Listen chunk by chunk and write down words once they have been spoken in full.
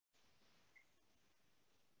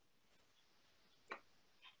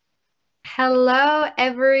Hello,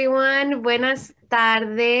 everyone. Buenas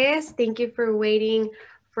tardes. Thank you for waiting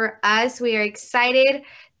for us. We are excited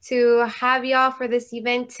to have y'all for this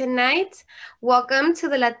event tonight. Welcome to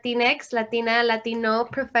the Latinx, Latina, Latino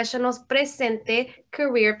Professionals Presente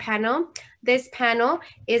Career Panel. This panel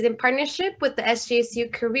is in partnership with the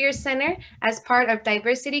SJSU Career Center as part of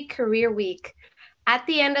Diversity Career Week. At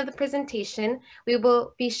the end of the presentation, we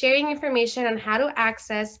will be sharing information on how to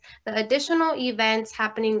access the additional events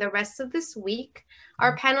happening the rest of this week.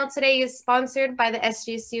 Our panel today is sponsored by the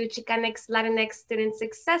SJSU Chicanx Latinx Student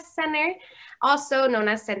Success Center, also known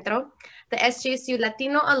as Centro, the SJSU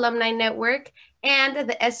Latino Alumni Network, and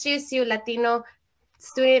the SJSU Latino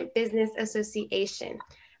Student Business Association.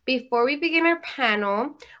 Before we begin our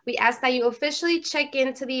panel, we ask that you officially check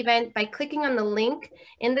into the event by clicking on the link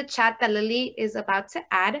in the chat that Lily is about to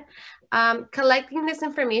add. Collecting this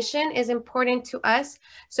information is important to us,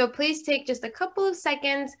 so please take just a couple of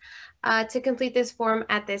seconds to complete this form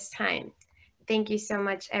at this time. Thank you so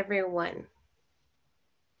much, everyone.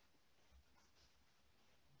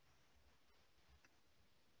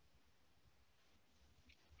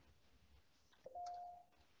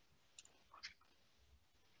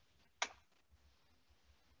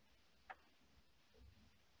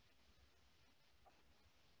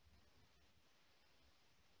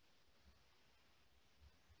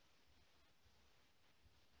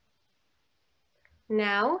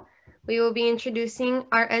 Now, we will be introducing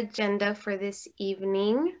our agenda for this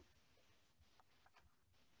evening.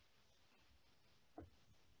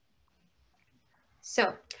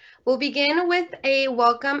 So, we'll begin with a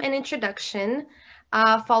welcome and introduction,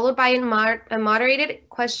 followed by a moderated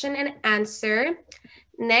question and answer.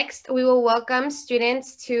 Next, we will welcome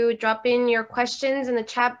students to drop in your questions in the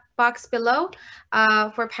chat box below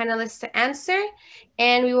for panelists to answer.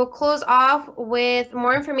 And we will close off with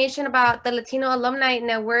more information about the Latino Alumni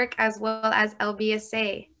Network as well as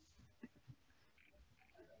LBSA.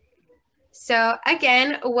 So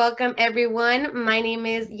again, welcome everyone. My name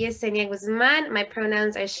is Yesenia Guzman. My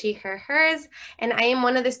pronouns are she, her, hers, and I am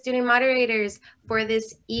one of the student moderators for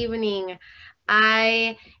this evening.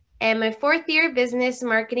 I am a fourth-year business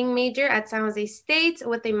marketing major at San Jose State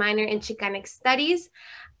with a minor in Chicanic Studies.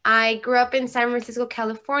 I grew up in San Francisco,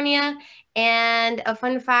 California, and a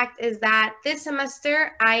fun fact is that this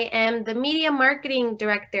semester I am the media marketing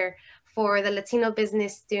director for the Latino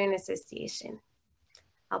Business Student Association.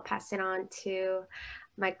 I'll pass it on to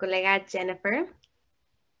my colega Jennifer.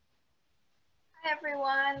 Hi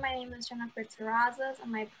everyone, my name is Jennifer Terrazas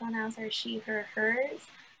and my pronouns are she, her, hers.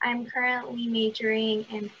 I'm currently majoring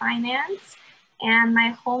in finance and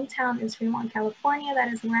my hometown is Fremont, California.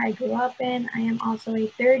 That is where I grew up in. I am also a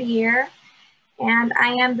third year and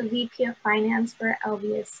I am the VP of Finance for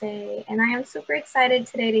LBSA. And I am super excited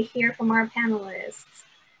today to hear from our panelists.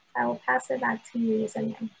 I will pass it back to you,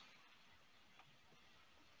 Yesenia.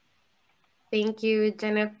 Thank you,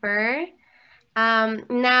 Jennifer.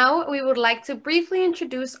 Now we would like to briefly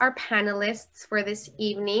introduce our panelists for this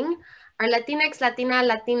evening. Our Latinx, Latina,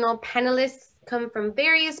 Latino panelists come from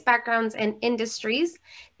various backgrounds and industries.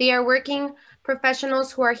 They are working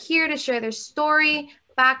professionals who are here to share their story,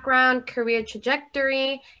 background, career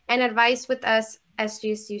trajectory, and advice with us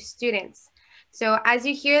SJSU students. So as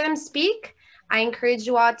you hear them speak, I encourage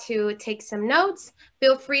you all to take some notes.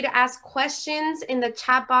 Feel free to ask questions in the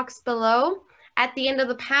chat box below. At the end of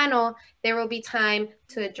the panel, there will be time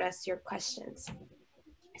to address your questions.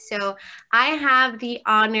 So I have the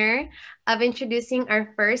honor of introducing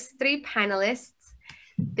our first three panelists.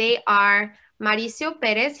 They are Mauricio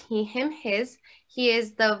Perez, he, him, his. He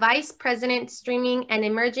is the Vice President Streaming and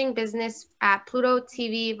Emerging Business at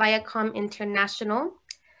PlutoTV Viacom International.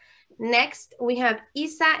 Next, we have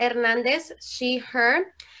Isa Hernandez, she, her.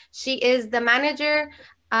 She is the Manager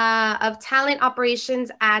of Talent Operations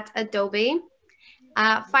at Adobe.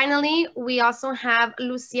 Finally, we also have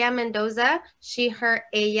Lucia Mendoza, she, her,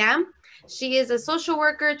 ella. She is a social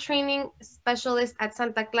worker training specialist at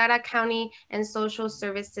Santa Clara County and Social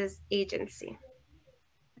Services Agency.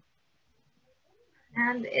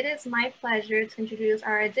 And it is my pleasure to introduce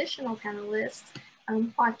our additional panelists,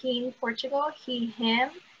 Joaquin Portugal, he,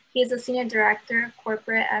 him. He is a Senior Director of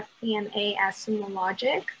Corporate FP&A at Sumo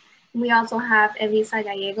Tech. We also have Elisa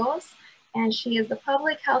Gallegos, and she is the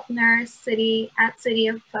Public Health Nurse at City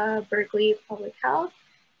of Berkeley Public Health.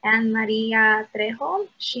 And Maria Trejo,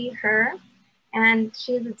 she, her, and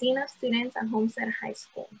she is the Dean of Students at Homestead High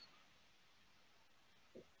School.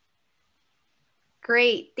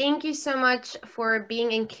 Great, thank you so much for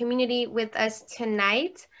being in community with us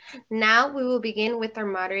tonight. Now we will begin with our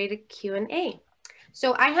moderated Q&A.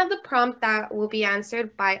 So I have the prompt that will be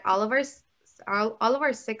answered by all of our all of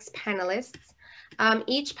our 6 panelists.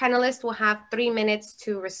 Each panelist will have 3 minutes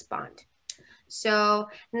to respond. So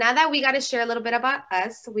now that we got to share a little bit about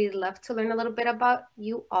us, we'd love to learn a little bit about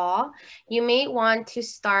you all. You may want to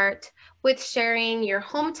start with sharing your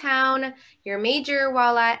hometown, your major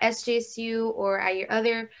while at SJSU or at your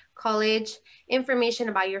other college, information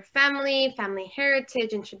about your family, family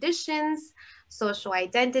heritage and traditions, social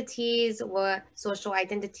identities, what social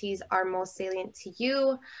identities are most salient to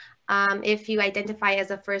you. If you identify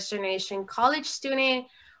as a first-generation college student,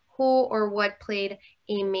 who or what played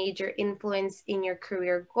a major influence in your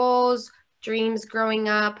career goals, dreams growing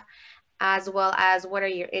up, as well as what are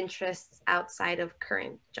your interests outside of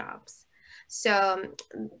current jobs. So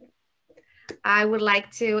I would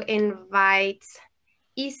like to invite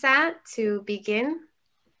Isa to begin.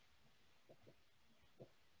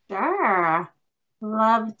 Sure.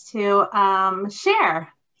 Love to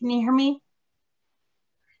share. Can you hear me?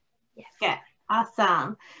 Yes. Good.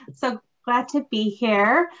 Awesome. So glad to be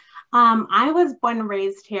here. I was born and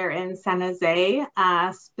raised here in San Jose,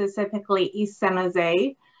 specifically East San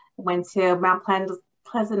Jose. Went to Mount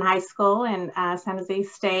Pleasant High School in San Jose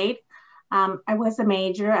State. I was a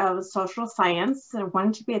major of social science. I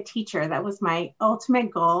wanted to be a teacher. That was my ultimate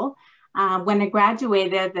goal. When I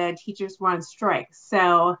graduated, the teachers were on strike.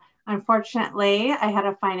 So unfortunately, I had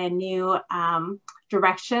to find a new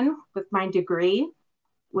direction with my degree,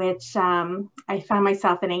 which I found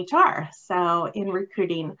myself in HR, so in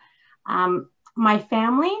recruiting. My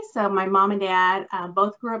family, so my mom and dad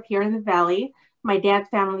both grew up here in the Valley. My dad's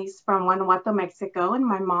family's from Guanajuato, Mexico, and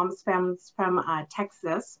my mom's family's from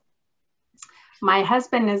Texas. My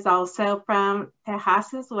husband is also from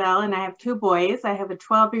Tejas as well, and I have 2 boys. I have a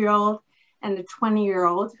 12-year-old and a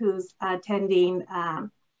 20-year-old who's attending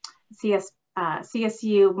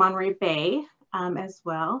CSU Monterey Bay as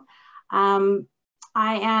well.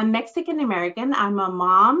 I am Mexican American. I'm a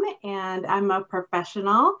mom and I'm a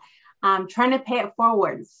professional. I'm trying to pay it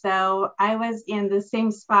forward. So I was in the same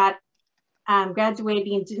spot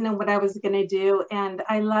graduating, didn't know what I was going to do. And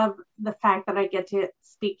I love the fact that I get to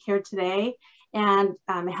speak here today and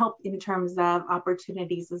help in terms of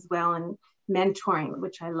opportunities as well and mentoring,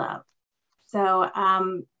 which I love. So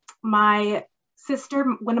my sister,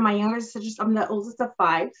 one of my younger sisters, I'm the oldest of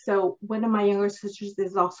 5. So one of my younger sisters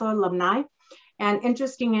is also alumni. And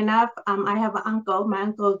interesting enough, I have an uncle, my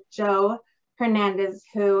uncle Joe Hernandez,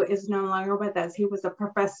 who is no longer with us. He was a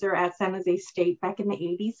professor at San Jose State back in the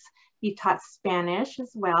 80s. He taught Spanish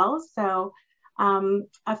as well. So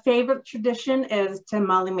a favorite tradition is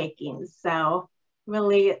tamale making. So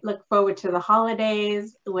really look forward to the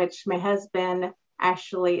holidays, which my husband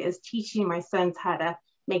actually is teaching my sons how to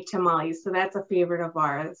make tamales. So that's a favorite of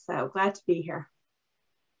ours. So glad to be here.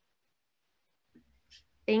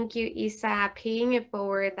 Thank you, Isa. Paying it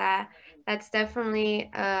forward, that's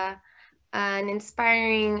definitely an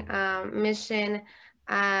inspiring mission.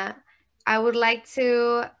 I would like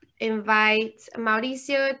to invite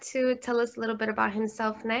Mauricio to tell us a little bit about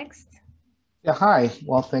himself next. Yeah, hi.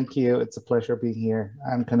 Well, thank you. It's a pleasure being here.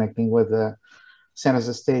 I'm connecting with San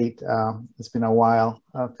Jose State. It's been a while.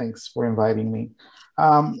 Thanks for inviting me.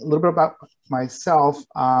 A little bit about myself.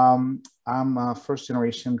 I'm a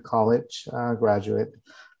first-generation college graduate.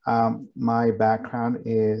 My background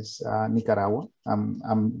is Nicaragua.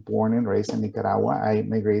 I'm born and raised in Nicaragua. I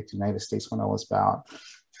migrated to the United States when I was about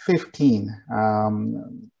 15,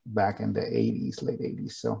 back in the 80s, late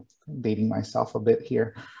 80s. So dating myself a bit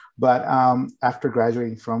here. But after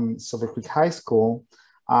graduating from Silver Creek High School,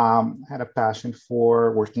 had a passion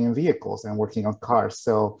for working in vehicles and working on cars.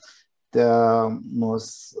 So the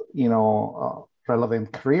most,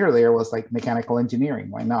 relevant career there was like mechanical engineering.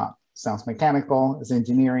 Why not? Sounds mechanical, it's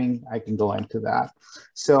engineering, I can go into that.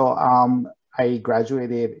 So I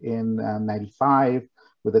graduated in 95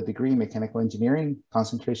 with a degree in mechanical engineering,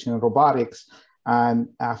 concentration in robotics. And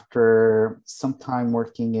after some time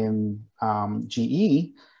working in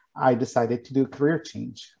GE, I decided to do a career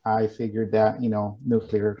change. I figured that,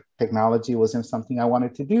 nuclear technology wasn't something I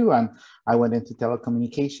wanted to do. And I went into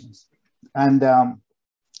telecommunications. And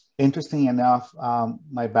interesting enough,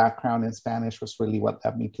 my background in Spanish was really what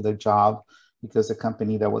led me to the job, because the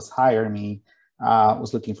company that was hiring me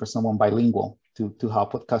was looking for someone bilingual to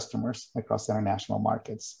help with customers across international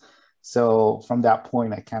markets. So from that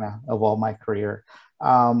point, I kind of evolved my career.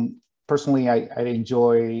 Personally, I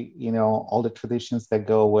enjoy, all the traditions that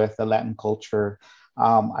go with the Latin culture.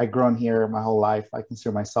 I've grown here my whole life. I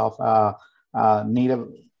consider myself Native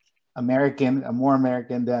American, more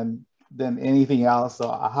American than anything else. So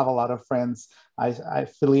I have a lot of friends. I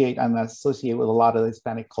affiliate and associate with a lot of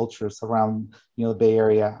Hispanic cultures around, the Bay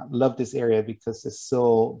Area. I love this area because it's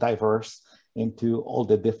so diverse into all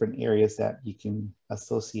the different areas that you can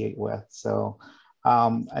associate with. So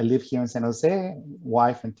I live here in San Jose,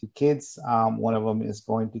 wife and 2 kids. One of them is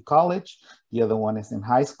going to college. The other one is in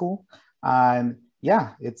high school. And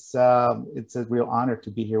yeah, it's a real honor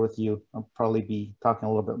to be here with you. I'll probably be talking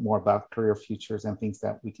a little bit more about career futures and things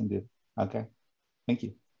that we can do. Okay, thank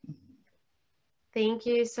you. Thank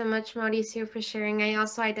you so much, Mauricio, for sharing. I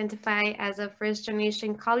also identify as a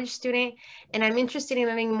first-generation college student, and I'm interested in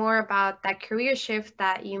learning more about that career shift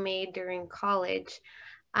that you made during college.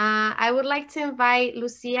 I would like to invite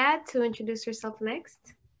Lucia to introduce herself next.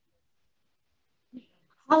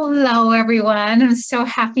 Hello, everyone. I'm so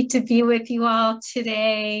happy to be with you all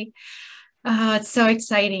today. It's so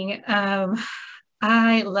exciting.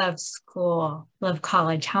 I love school, love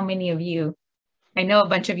college. How many of you? I know a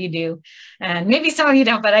bunch of you do, and maybe some of you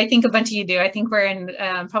don't, but I think a bunch of you do. I think we're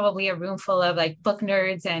in probably a room full of like book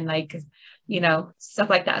nerds and like, you know, stuff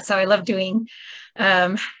like that. So I love doing,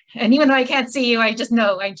 and even though I can't see you, I just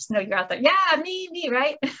know you're out there. Yeah, me,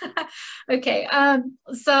 right? Okay.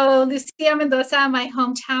 So Lucia Mendoza, my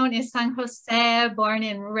hometown is San Jose, born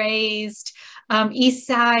and raised, East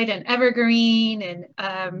Side and Evergreen,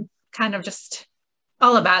 and kind of just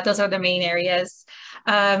all about, those are the main areas.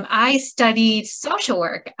 I studied social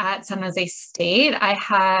work at San Jose State. I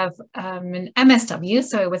have an MSW,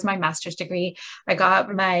 so it was my master's degree. I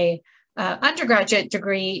got my undergraduate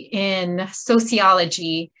degree in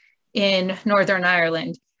sociology in Northern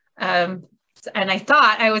Ireland. And I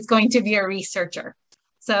thought I was going to be a researcher.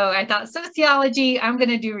 So I thought sociology, I'm going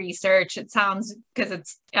to do research. It sounds, because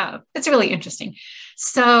it's really interesting.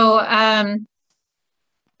 So when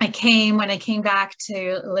I came back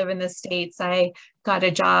to live in the States, I got a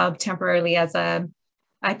job temporarily I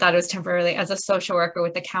thought it was temporarily as a social worker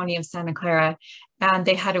with the County of Santa Clara, and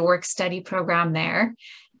they had a work study program there.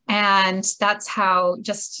 And that's how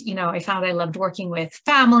I found I loved working with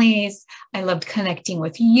families. I loved connecting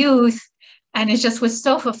with youth. And it just was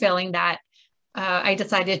so fulfilling that I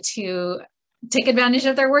decided to take advantage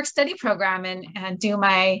of their work study program and do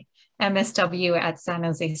my MSW at San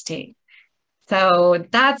Jose State. So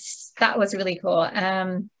that was really cool.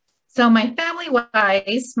 So my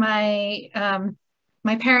family-wise, my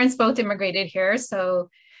parents both immigrated here. So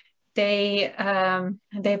they've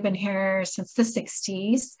been here since the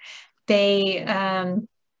 60s.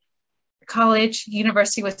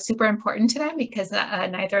 University was super important to them because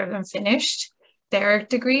neither of them finished their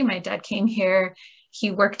degree. My dad came here,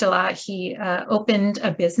 he worked a lot, he opened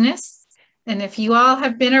a business. And if you all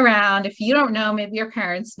have been around, if you don't know, maybe your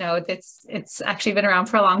parents know, it's actually been around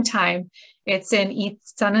for a long time. It's in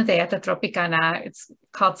East San Jose at the Tropicana. It's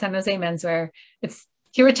called San Jose Menswear.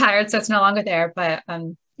 He retired, so it's no longer there. But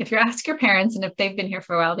if you ask your parents, and if they've been here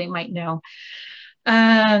for a while, they might know.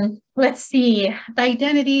 Let's see, the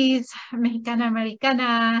identities, Mexicana,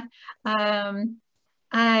 Americana.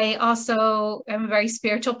 I also am a very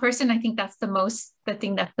spiritual person. I think that's the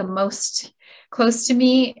thing that's the most close to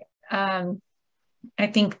me. I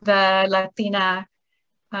think the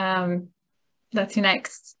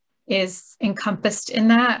Latinx is encompassed in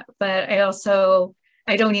that, but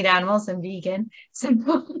I don't eat animals, I'm vegan. So,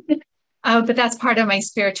 but that's part of my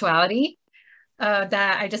spirituality,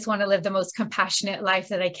 that I just want to live the most compassionate life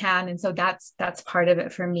that I can. And so that's part of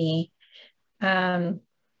it for me. Like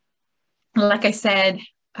I said,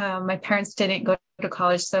 my parents didn't go to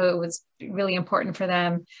college, so it was really important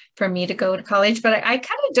for me to go to college. But I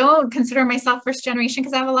kind of don't consider myself first generation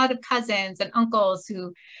because I have a lot of cousins and uncles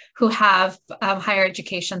who have higher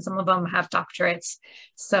education. Some of them have doctorates.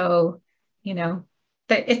 So,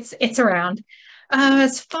 but it's around.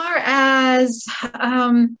 As far as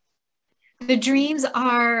the dreams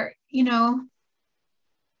are, thought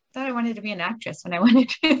I wanted to be an actress when I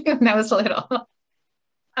was little.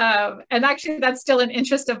 And actually that's still an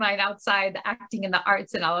interest of mine outside the acting and the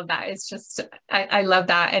arts and all of that. It's just, I love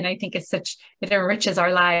that. And I think it enriches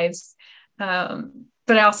our lives.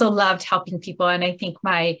 But I also loved helping people. And I think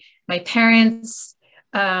my parents,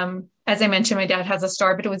 as I mentioned, my dad has a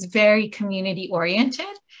store, but it was very community oriented.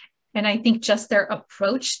 And I think just their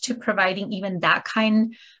approach to providing even that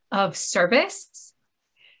kind of service,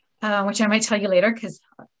 which I might tell you later, because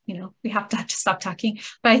we have to stop talking.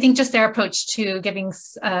 But I think just their approach to giving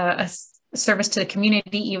a service to the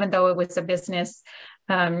community, even though it was a business,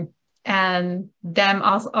 and them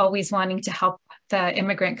always wanting to help the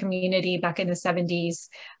immigrant community back in the 70s,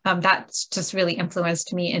 that's just really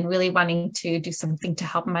influenced me in really wanting to do something to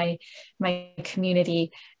help my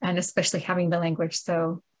community, and especially having the language.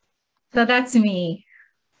 So that's me.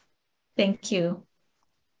 Thank you.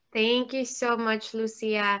 Thank you so much,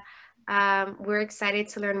 Lucia. We're excited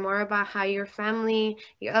to learn more about how your family,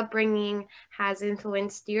 your upbringing has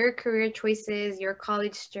influenced your career choices, your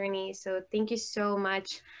college journey. So thank you so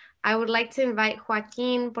much. I would like to invite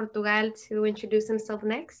Joaquin Portugal to introduce himself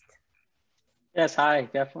next. Yes, hi,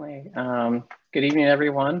 definitely. Good evening,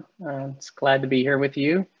 everyone. It's glad to be here with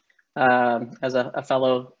you as a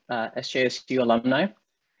fellow SJSU alumni.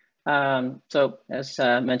 So as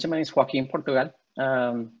mentioned, my name is Joaquin Portugal.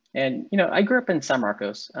 And, you know, I grew up in San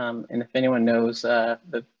Marcos. And if anyone knows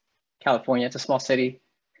California, it's a small city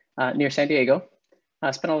near San Diego.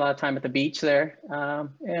 I spent a lot of time at the beach there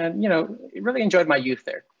and, you know, really enjoyed my youth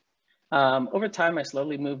there. Over time, I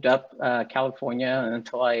slowly moved up California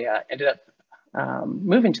until I ended up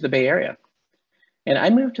moving to the Bay Area. And I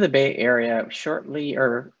moved to the Bay Area shortly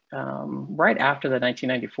or right after the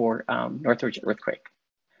 1994 Northridge earthquake.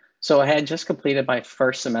 So I had just completed my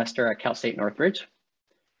first semester at Cal State Northridge,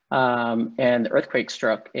 and the earthquake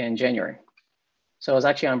struck in January. So I was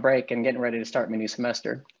actually on break and getting ready to start my new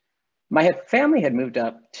semester. My family had moved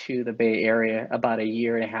up to the Bay Area about a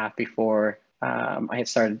year and a half before I had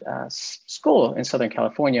started school in Southern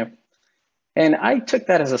California. And I took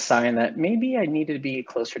that as a sign that maybe I needed to be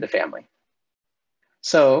closer to family.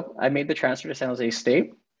 So I made the transfer to San Jose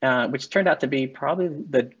State, which turned out to be probably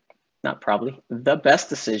the best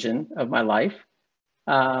decision of my life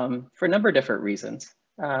for a number of different reasons.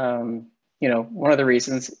 You know, one of the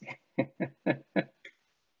reasons,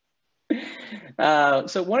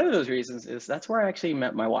 so one of those reasons is that's where I actually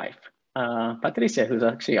met my wife, Patricia, who's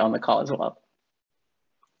actually on the call as well.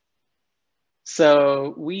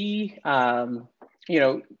 So we, you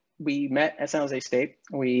know, we met at San Jose State.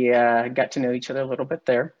 We got to know each other a little bit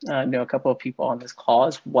there. Know a couple of people on this call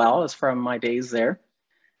as well as from my days there.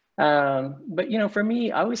 But, you know, for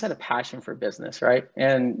me, I always had a passion for business, right?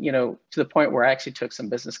 And, you know, to the point where I actually took some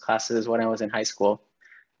business classes when I was in high school.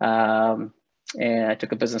 And I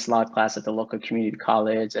took a business law class at the local community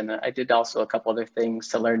college. And I did also a couple other things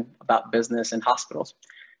to learn about business and hospitals.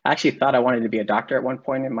 I actually thought I wanted to be a doctor at one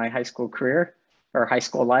point in my high school career or high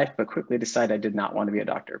school life, but quickly decided I did not want to be a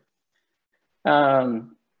doctor.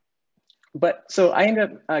 But so I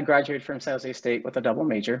ended up graduating from San Jose State with a double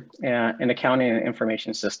major in accounting and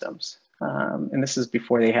information systems. And this is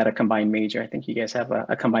before they had a combined major. I think you guys have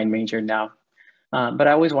a combined major now. But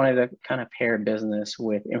I always wanted to kind of pair business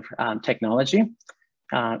with technology,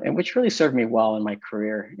 and which really served me well in my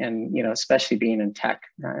career. And, you know, especially being in tech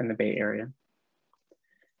in the Bay Area.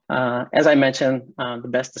 As I mentioned, the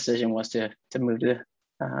best decision was to move to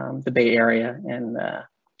the Bay Area and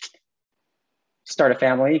start a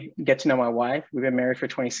family, get to know my wife. We've been married for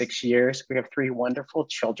 26 years. We have 3 wonderful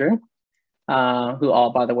children who all,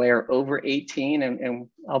 by the way, are over 18. And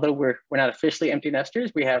although we're not officially empty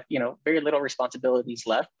nesters, we have, you know, very little responsibilities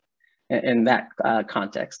left in that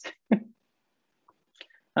context.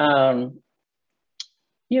 You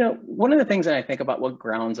know, one of the things that I think about what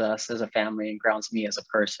grounds us as a family and grounds me as a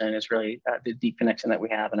person is really the deep connection that we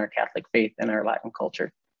have in our Catholic faith and our Latin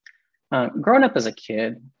culture. Growing up as a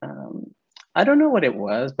kid, I don't know what it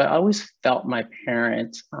was, but I always felt my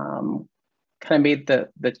parents kind of made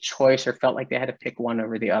the choice or felt like they had to pick one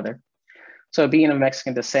over the other. So being of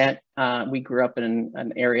Mexican descent, we grew up in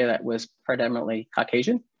an area that was predominantly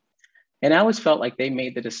Caucasian. And I always felt like they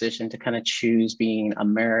made the decision to kind of choose being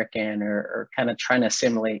American or kind of trying to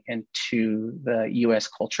assimilate into the US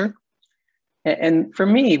culture. And for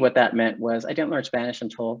me, what that meant was I didn't learn Spanish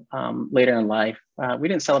until later in life. We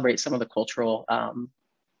didn't celebrate some of the cultural,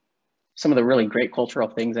 some of the really great cultural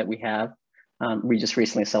things that we have. We just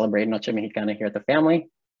recently celebrated Noche Mexicana here at the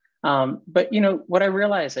family. But, you know, what I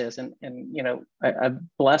realize is, and you know,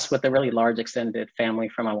 I'm blessed with a really large extended family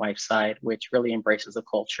from my wife's side, which really embraces the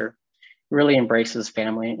culture, really embraces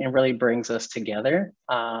family, and really brings us together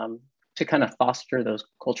to kind of foster those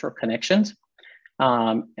cultural connections,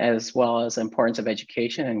 as well as the importance of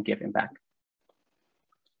education and giving back.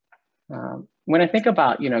 When I think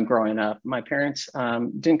about, you know, growing up, my parents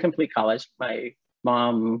didn't complete college. My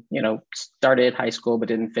mom, you know, started high school but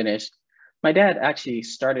didn't finish. My dad actually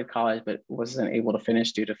started college but wasn't able to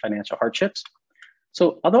finish due to financial hardships.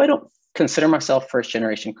 So although I don't consider myself first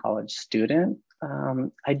generation college student,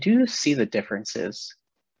 I do see the differences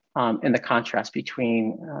in the contrast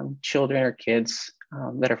between children or kids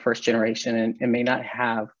that are first generation and may not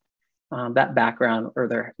have that background or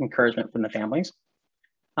their encouragement from the families,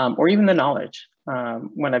 or even the knowledge.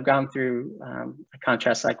 When I've gone through a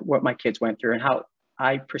contrast like what my kids went through and how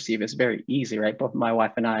I perceive is very easy, right? Both my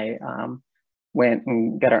wife and I went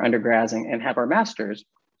and got our undergrads and have our masters.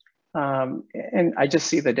 And I just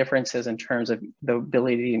see the differences in terms of the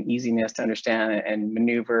ability and easiness to understand and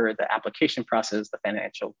maneuver the application process, the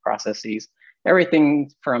financial processes,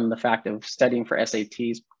 everything from the fact of studying for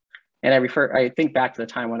SATs. And I think back to the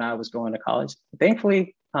time when I was going to college.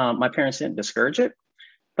 Thankfully, my parents didn't discourage it,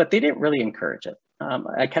 but they didn't really encourage it.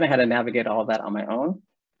 I kind of had to navigate all of that on my own.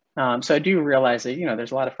 So I do realize that,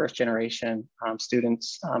 there's a lot of first generation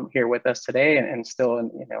students here with us today and still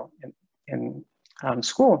in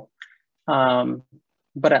school.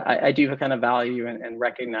 But I do kind of value and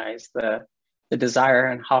recognize the desire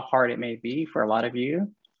and how hard it may be for a lot of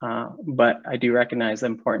you. But I do recognize the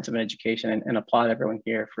importance of education and applaud everyone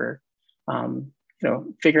here for,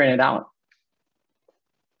 figuring it out.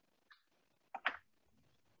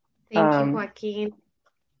 Thank you, Joaquin.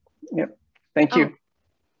 Yep. Thank you.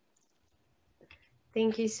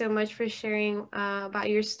 Thank you so much for sharing about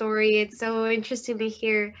your story. It's so interesting to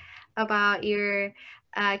hear about your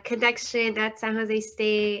connection at San Jose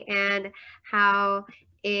State and how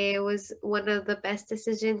it was one of the best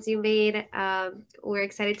decisions you made. We're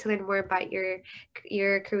excited to learn more about your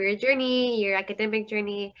career journey, your academic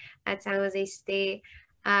journey at San Jose State.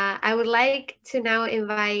 I would like to now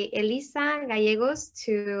invite Elisa Gallegos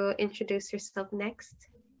to introduce herself next.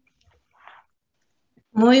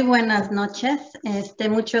 Muy buenas noches.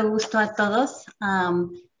 Mucho gusto a todos.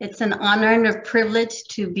 It's an honor and a privilege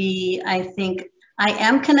to be, I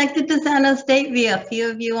am connected to San Jose State via a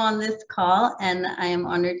few of you on this call, and I am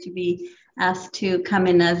honored to be asked to come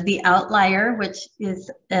in as the outlier, which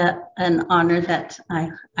is an honor that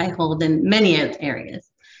I hold in many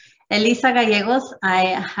areas. Elisa Gallegos, I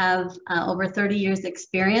have over 30 years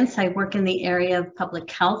experience. I work in the area of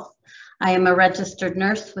public health. I am a registered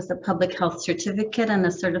nurse with a public health certificate and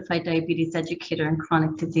a certified diabetes educator in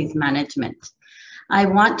chronic disease management. I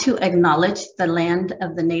want to acknowledge the land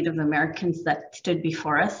of the Native Americans that stood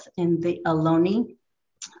before us in the Ohlone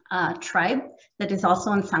tribe that is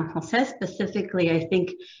also in San Jose. Specifically, I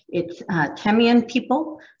think it's Temian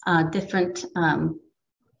people, different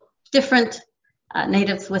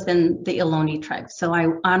natives within the Ohlone tribe. So I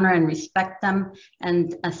honor and respect them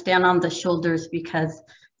and stand on the shoulders, because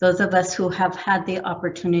those of us who have had the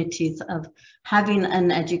opportunities of having an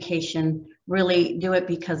education really do it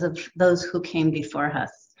because of those who came before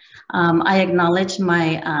us. I acknowledge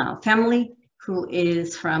my family, who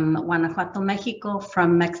is from Guanajuato, Mexico,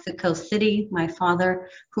 from Mexico City, my father,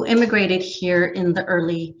 who immigrated here in the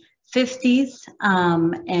early 50s.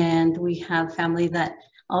 And we have family that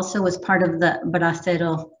also was part of the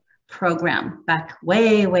Bracero program back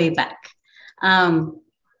way back.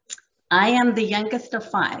 I am the youngest of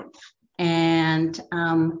 5, and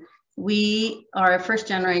we are first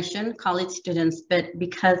generation college students, but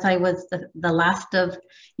because I was the last of,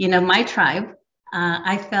 my tribe,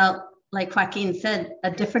 I felt, like Joaquin said,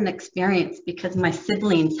 a different experience because my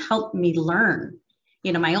siblings helped me learn.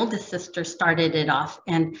 My oldest sister started it off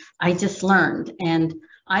and I just learned. And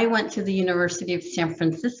I went to the University of San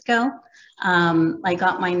Francisco. I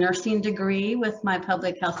got my nursing degree with my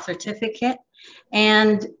public health certificate,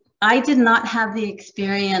 and I did not have the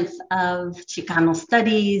experience of Chicano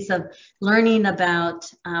studies, of learning about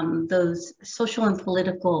those social and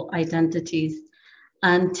political identities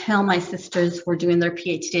until my sisters were doing their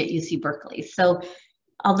PhD at UC Berkeley. So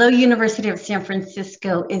although University of San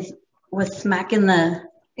Francisco was smack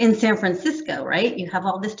in San Francisco, right? You have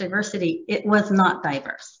all this diversity. It was not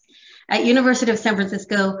diverse. At University of San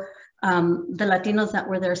Francisco, the Latinos that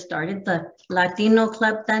were there started the Latino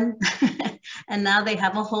Club then, and now they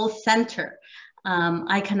have a whole center.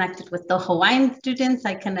 I connected with the Hawaiian students,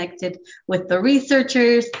 I connected with the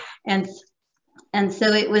researchers, and so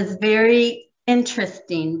it was very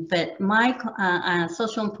interesting. But my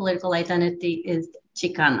social and political identity is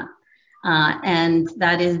Chicana, and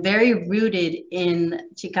that is very rooted in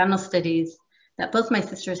Chicano studies that both my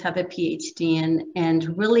sisters have a PhD in,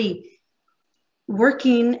 and really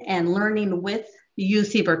working and learning with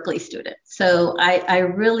UC Berkeley students. So I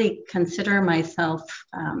really consider myself,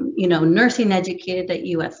 nursing educated at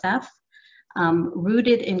USF,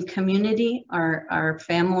 rooted in community. Our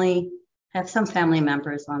family, have some family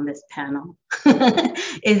members on this panel,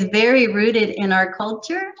 is very rooted in our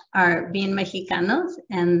culture, our being Mexicanos,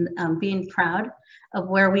 and being proud of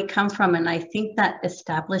where we come from. And I think that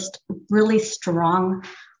established really strong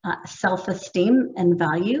self-esteem and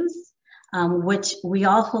values, which we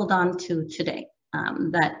all hold on to today,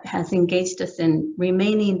 that has engaged us in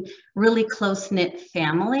remaining really close-knit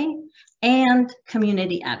family and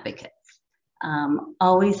community advocates,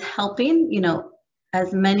 always helping,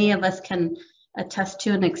 as many of us can attest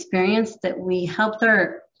to an experience that we helped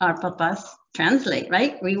our papas translate,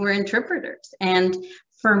 right? We were interpreters. And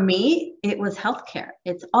for me, it was healthcare.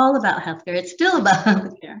 It's all about healthcare. It's still about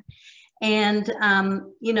healthcare. And,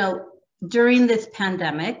 you know, during this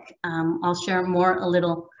pandemic, I'll share more a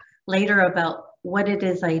little later about what it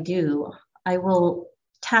is I do. I will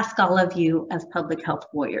task all of you as public health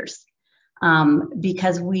warriors,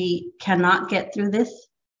 because we cannot get through this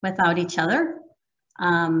without each other,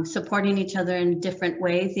 supporting each other in different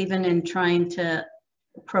ways, even in trying to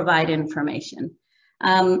provide information.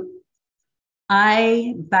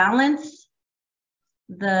 I balance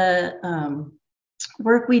the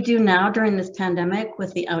work we do now during this pandemic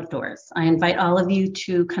with the outdoors. I invite all of you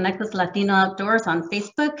to connect with Latino Outdoors on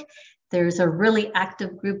Facebook. There's a really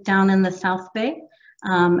active group down in the South Bay,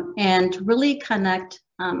 and really connect,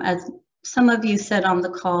 as some of you said on the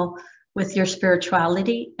call, with your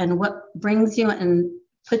spirituality and what brings you and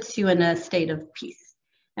puts you in a state of peace.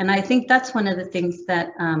 And I think that's one of the things that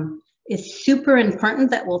is super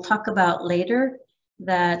important that we'll talk about later,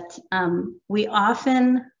 that we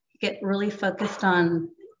often get really focused on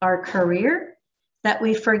our career, that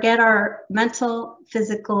we forget our mental,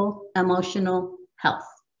 physical, emotional health,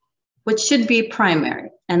 which should be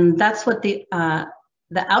primary. And that's what the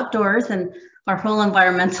outdoors and our whole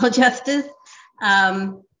environmental justice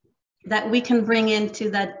that we can bring into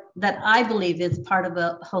that I believe is part of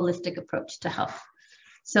a holistic approach to health.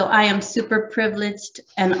 So I am super privileged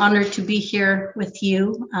and honored to be here with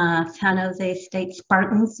you, San Jose State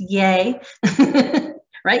Spartans, yay.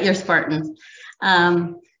 Right, you're Spartans.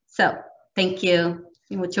 So thank you,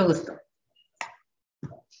 mucho gusto.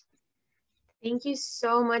 Thank you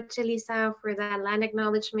so much, Elisa, for that land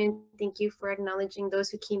acknowledgement. Thank you for acknowledging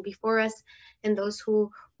those who came before us and those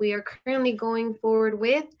who we are currently going forward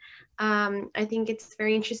with. I think it's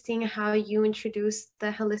very interesting how you introduced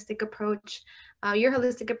the holistic approach, your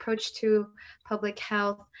holistic approach to public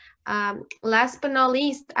health. Last but not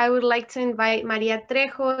least, I would like to invite Maria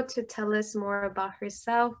Trejo to tell us more about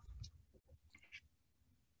herself.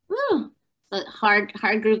 Woo, a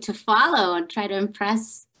hard group to follow and try to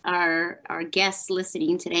impress our guests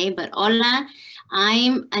listening today. But hola,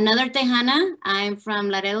 I'm another Tejana. I'm from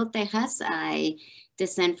Laredo, Texas. I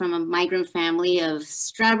descend from a migrant family of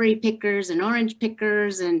strawberry pickers and orange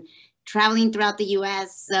pickers and traveling throughout the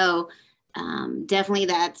US. So definitely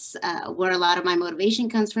that's where a lot of my motivation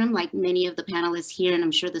comes from, like many of the panelists here, and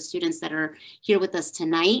I'm sure the students that are here with us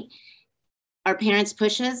tonight. Our parents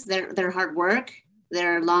push us, their hard work,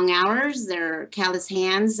 their long hours, their callous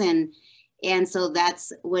hands, and so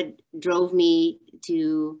that's what drove me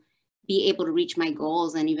to be able to reach my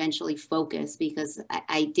goals and eventually focus, because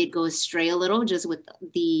I did go astray a little just with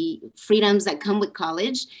the freedoms that come with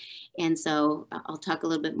college. And so I'll talk a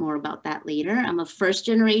little bit more about that later. I'm a first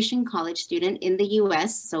generation college student in the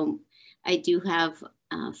US. So I do have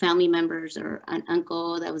family members or an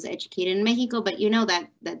uncle that was educated in Mexico, but you know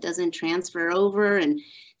that doesn't transfer over. And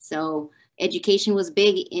so education was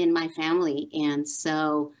big in my family. And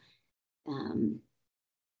so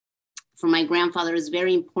for my grandfather, it was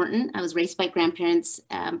very important. I was raised by grandparents.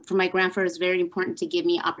 For my grandfather, it was very important to give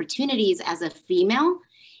me opportunities as a female,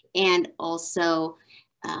 and also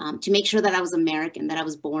to make sure that I was American, that I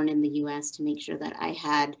was born in the US, to make sure that I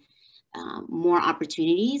had more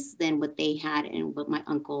opportunities than what they had and what my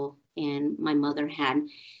uncle and my mother had.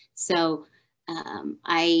 So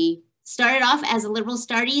I started off as a liberal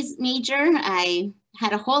studies major. I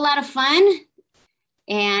had a whole lot of fun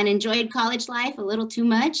and enjoyed college life a little too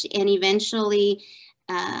much. And eventually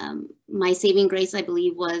my saving grace, I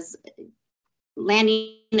believe, was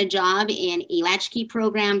landing a job in a latchkey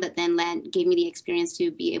program that then gave me the experience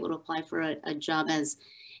to be able to apply for a job as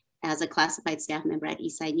a classified staff member at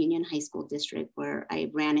Eastside Union High School District, where I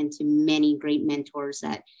ran into many great mentors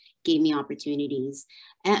that gave me opportunities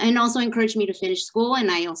and also encouraged me to finish school.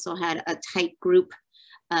 And I also had a tight group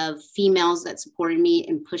of females that supported me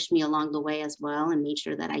and pushed me along the way as well, and made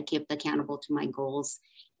sure that I kept accountable to my goals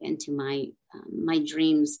and to my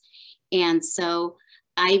dreams. And so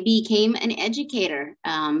I became an educator.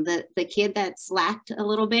 The kid that slacked a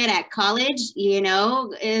little bit at college, you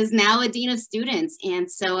know, is now a dean of students. And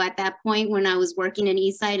so at that point, when I was working in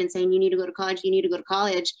Eastside and saying, you need to go to college, you need to go to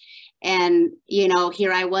college. And, you know,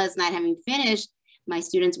 here I was not having finished, my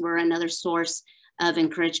students were another source of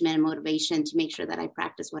encouragement and motivation to make sure that I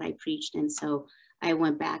practiced what I preached. And so I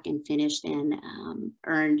went back and finished and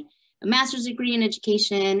earned a master's degree in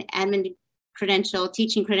education, admin credential,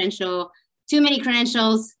 teaching credential, too many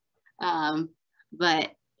credentials,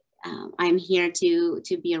 but I'm here to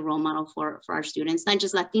be a role model for our students, not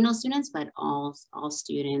just Latino students, but all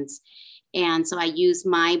students. And so I use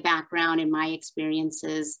my background and my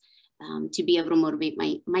experiences to be able to motivate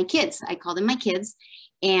my kids. I call them my kids.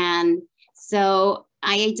 And so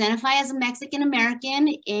I identify as a Mexican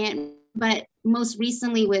American, but most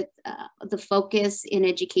recently with the focus in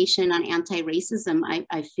education on anti-racism,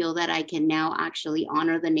 I feel that I can now actually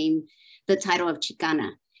honor the title of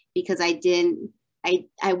Chicana, because I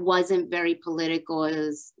wasn't very political. It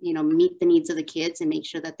was, meet the needs of the kids and make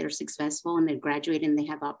sure that they're successful and they graduate and they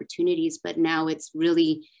have opportunities. But now it's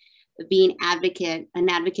really being an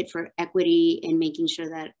advocate for equity and making sure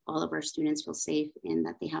that all of our students feel safe and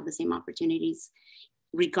that they have the same opportunities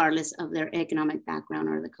regardless of their economic background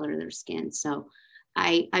or the color of their skin. So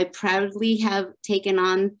I proudly have taken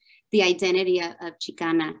on the identity of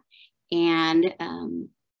Chicana. And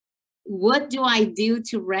what do I do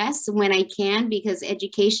to rest when I can? Because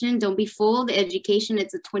education, don't be fooled, education,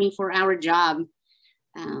 it's a 24-hour job.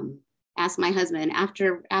 Ask my husband,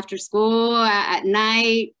 after school, at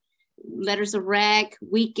night, letters of rec,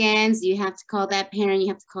 weekends, you have to call that parent, you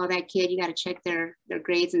have to call that kid, you got to check their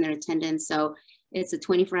grades and their attendance. So it's a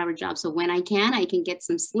 24-hour job. So when I can get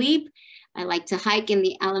some sleep. I like to hike in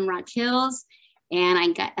the Alum Rock Hills,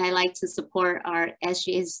 and I like to support our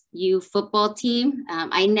SJSU football team.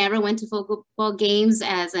 I never went to football games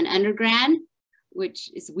as an undergrad, which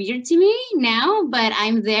is weird to me now, but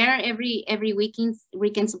I'm there every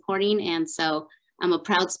weekend supporting. And so I'm a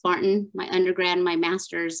proud Spartan, my undergrad and my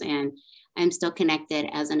master's, and I'm still connected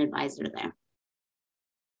as an advisor there.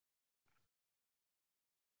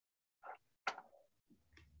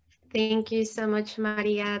 Thank you so much,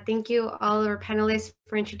 Maria. Thank you all our panelists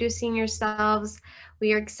for introducing yourselves.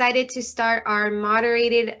 We are excited to start our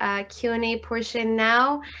moderated Q&A portion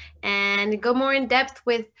now and go more in depth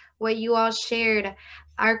with what you all shared.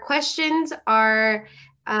 Our questions are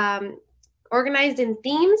organized in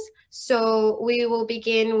themes. So we will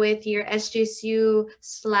begin with your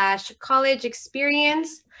SJSU/college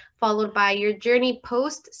experience, followed by your journey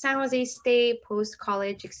post San Jose State,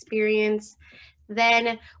 post-college experience.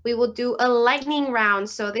 Then we will do a lightning round.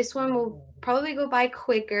 So this one will probably go by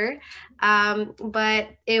quicker, but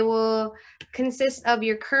it will consist of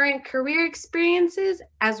your current career experiences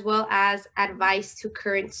as well as advice to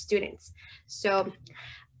current students. So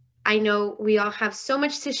I know we all have so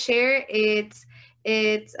much to share. It's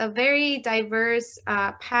a very diverse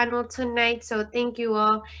panel tonight. So thank you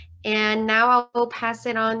all. And now I'll pass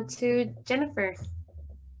it on to Jennifer.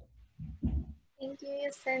 Thank you,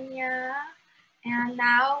 Yesenia. And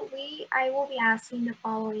now I will be asking the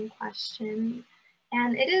following question.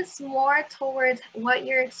 And it is more towards what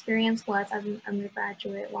your experience was as an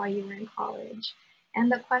undergraduate while you were in college.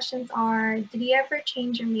 And the questions are, did you ever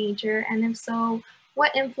change your major? And if so,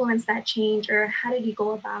 what influenced that change, or how did you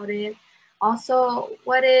go about it? Also,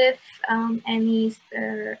 what if any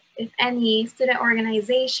student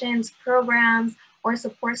organizations, programs, or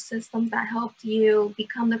support systems that helped you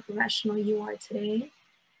become the professional you are today?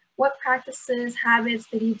 What practices, habits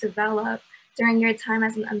did you develop during your time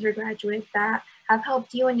as an undergraduate that have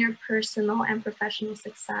helped you in your personal and professional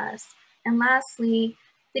success? And lastly,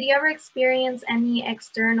 did you ever experience any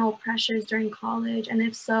external pressures during college? And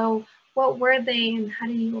if so, what were they and how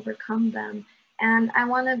did you overcome them? And I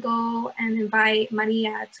want to go and invite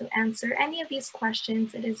Maria to answer any of these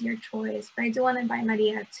questions. It is your choice, but I do want to invite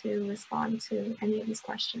Maria to respond to any of these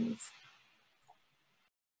questions.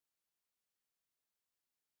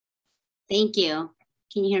 Thank you.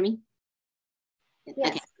 Can you hear me?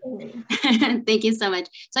 Yes. Okay. Thank you so much.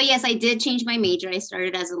 So yes, I did change my major. I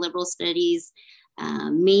started as a liberal studies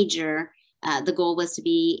major. The goal was to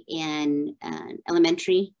be an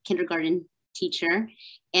elementary kindergarten teacher.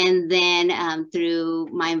 And then through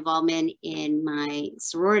my involvement in my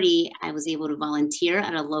sorority, I was able to volunteer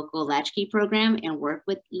at a local latchkey program and work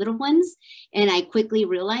with little ones. And I quickly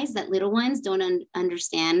realized that little ones don't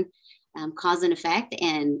understand cause and effect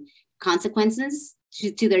and consequences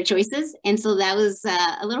to their choices. And so that was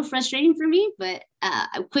a little frustrating for me, but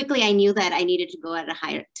quickly I knew that I needed to go at a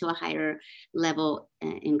higher level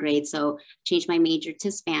in grade. So changed my major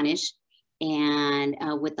to Spanish and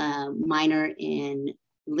with a minor in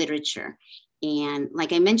literature. And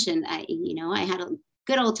like I mentioned, I had a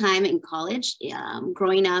good old time in college,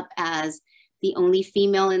 growing up as the only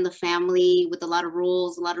female in the family with a lot of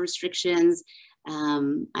rules, a lot of restrictions. I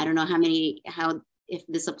don't know if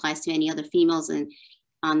this applies to any other females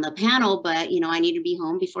on the panel, but I needed to be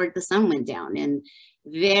home before the sun went down. And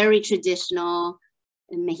very traditional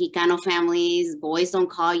Mexicano families, boys don't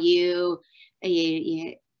call you,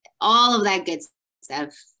 all of that good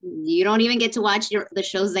stuff. You don't even get to watch the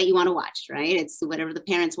shows that you want to watch, right? It's whatever the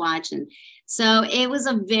parents watch. And so it was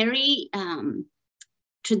a very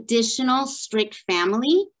traditional, strict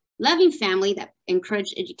family, loving family that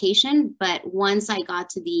encouraged education. But once I got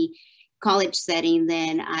to the college setting,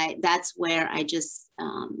 then that's where I just,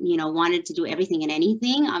 you know, wanted to do everything and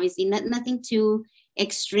anything. Obviously nothing too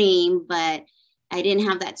extreme, but I didn't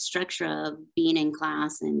have that structure of being in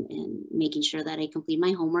class and making sure that I complete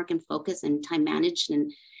my homework and focus and time managed.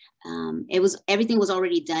 And everything was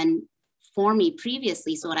already done for me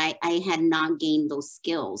previously. So I had not gained those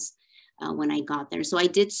skills when I got there. So I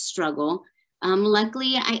did struggle.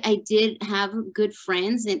 Luckily, I did have good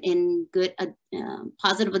friends and good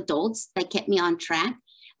positive adults that kept me on track.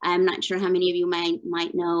 I'm not sure how many of you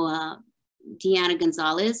might know Deanna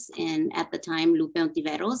Gonzalez and at the time Lupe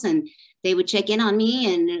Ontiveros, and they would check in on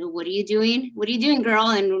me and what are you doing? What are you doing, girl?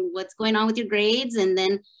 And what's going on with your grades? And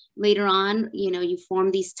then later on, you know, you form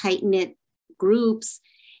these tight-knit groups,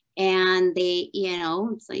 and they, you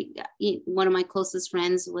know, it's like one of my closest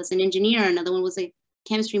friends was an engineer, another one was a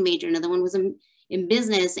chemistry major, another one was in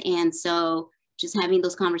business. And so just having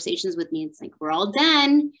those conversations with me, it's like, we're all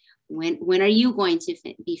done. When are you going to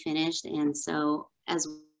be finished? And so, as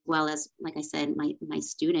well as, like I said, my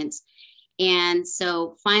students. And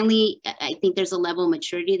so finally, I think there's a level of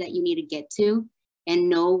maturity that you need to get to and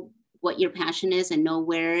know what your passion is and know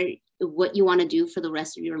what you want to do for the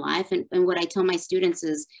rest of your life. And what I tell my students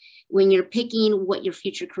is, when you're picking what your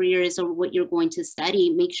future career is or what you're going to study,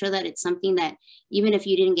 make sure that it's something that even if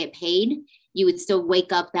you didn't get paid, you would still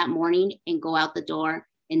wake up that morning and go out the door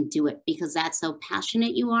and do it, because that's how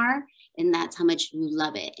passionate you are and that's how much you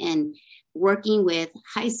love it. And working with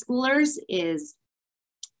high schoolers is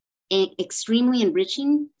extremely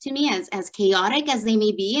enriching to me, as chaotic as they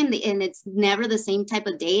may be, and it's never the same type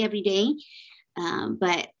of day every day.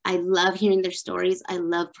 But I love hearing their stories. I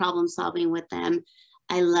love problem solving with them.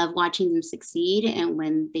 I love watching them succeed, and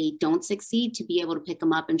when they don't succeed, to be able to pick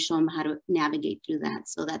them up and show them how to navigate through that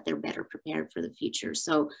so that they're better prepared for the future.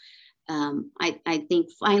 So I think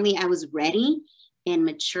finally I was ready and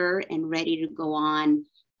mature and ready to go on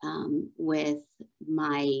with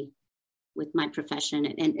my profession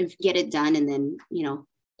and get it done. And then, you know,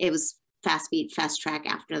 it was fast track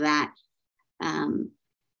after that.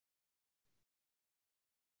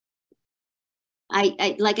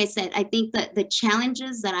 Like I said, I think that the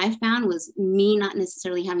challenges that I found was me not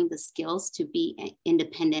necessarily having the skills to be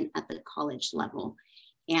independent at the college level.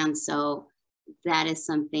 And so that is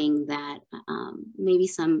something that maybe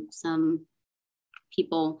some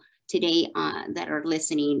people today that are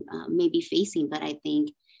listening may be facing, but I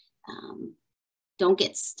think don't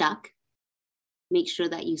get stuck. Make sure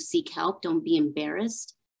that you seek help. Don't be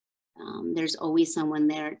embarrassed. There's always someone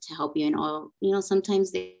there to help you. And all, you know,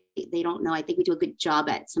 sometimes they don't know. I think we do a good job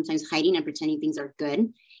at sometimes hiding and pretending things are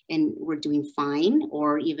good and we're doing fine,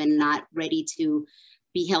 or even not ready to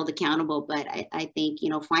be held accountable. But I think, you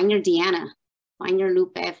know, find your Deanna, find your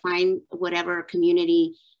Lupe, find whatever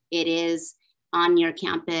community it is on your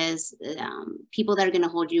campus, people that are going to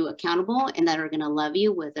hold you accountable and that are going to love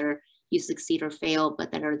you, whether you succeed or fail,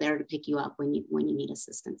 but that are there to pick you up when you need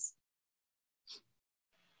assistance.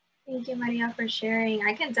 Thank you, Maria, for sharing.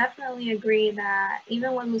 I can definitely agree that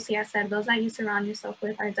even what Lucia said, those that you surround yourself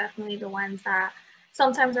with are definitely the ones that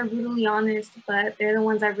sometimes are brutally honest, but they're the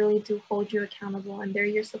ones that really do hold you accountable, and they're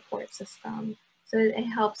your support system. So it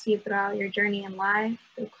helps you throughout your journey in life,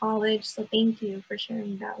 through college. So thank you for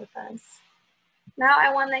sharing that with us. Now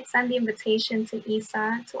I want to extend the invitation to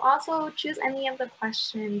Isa to also choose any of the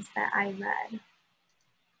questions that I read.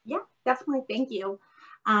 Yeah, definitely. Thank you.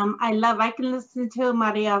 I can listen to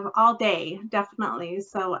Maria all day, definitely.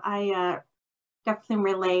 So I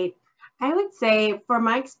definitely relate. I would say for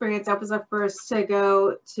my experience, I was the first to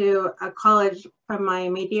go to a college from my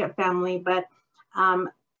immediate family, but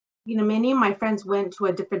you know, many of my friends went to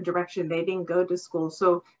a different direction. They didn't go to school.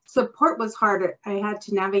 So support was harder. I had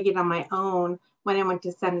to navigate on my own when I went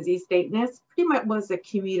to San Jose State. And it's pretty much was a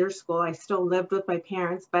commuter school. I still lived with my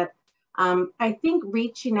parents, but I think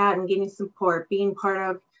reaching out and getting support, being part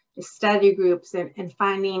of the study groups and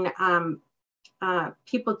finding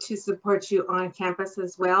people to support you on campus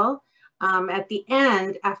as well. At the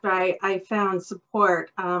end, after I found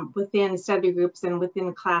support within study groups and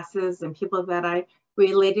within classes and people that I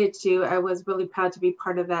related to, I was really proud to be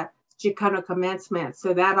part of that Chicano commencement.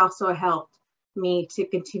 So that also helped me to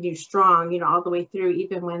continue strong, you know, all the way through,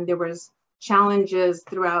 even when there was challenges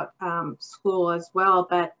throughout school as well.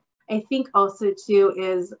 But I think also too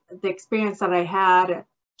is the experience that I had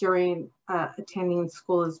during attending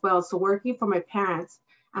school as well. So working for my parents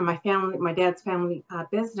and my family, my dad's family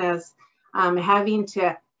business, having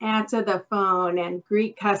to answer the phone and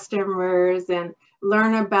greet customers and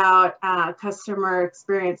learn about customer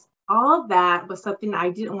experience, all of that was something I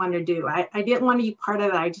didn't want to do. I didn't want to be part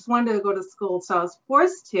of that. I just wanted to go to school. So I was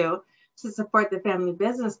forced to, to support the family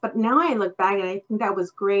business. But now I look back and I think that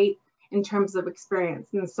was great in terms of experience.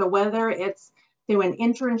 And so whether it's through an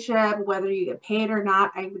internship, whether you get paid or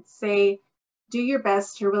not, I would say do your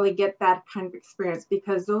best to really get that kind of experience,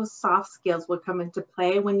 because those soft skills will come into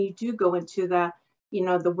play when you do go into the, you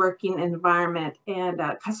know, the working environment. And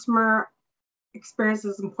customer experience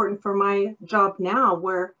is important for my job now,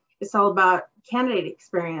 where it's all about candidate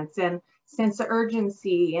experience and sense of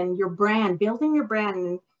urgency and your brand, building your brand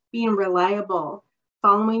and being reliable,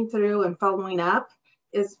 following through and following up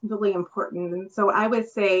is really important. And so I would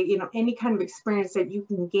say, you know, any kind of experience that you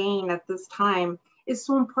can gain at this time is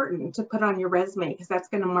so important to put on your resume, because that's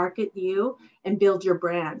going to market you and build your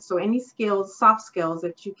brand. So any skills, soft skills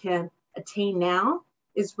that you can attain now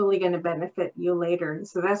is really going to benefit you later. And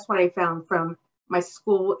so that's what I found from my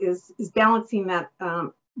school is balancing that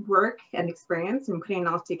work and experience and putting it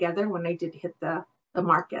all together when I did hit the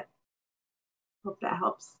market. Hope that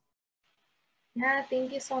helps. Yeah,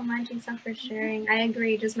 thank you so much, Isa, for sharing. I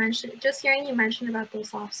agree. Just hearing you mention about those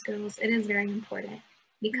soft skills, it is very important,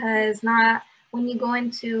 because when you go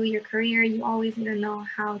into your career, you always need to know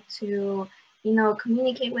how to, you know,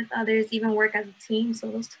 communicate with others, even work as a team. So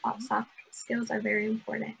those soft skills are very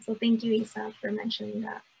important. So thank you, Isa, for mentioning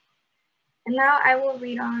that. And now I will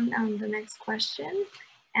read on the next question.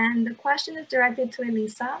 And the question is directed to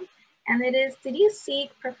Elisa. And it is, did you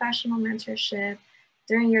seek professional mentorship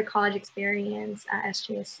during your college experience at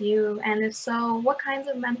SJSU? And if so, what kinds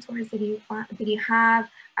of mentors did you have,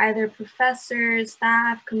 either professors,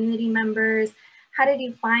 staff, community members? How did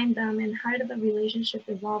you find them, and how did the relationship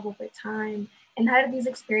evolve over time? And how did these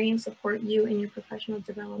experiences support you in your professional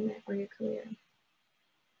development or your career?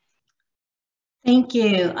 Thank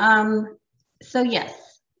you. So yes,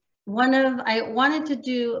 I wanted to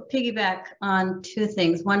do piggyback on two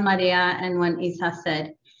things. One Maria and one Isa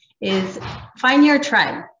said is find your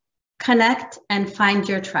tribe, connect and find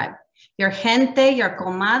your tribe. Your gente, your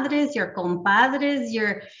comadres, your compadres,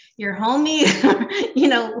 your homies, you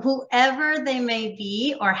know, whoever they may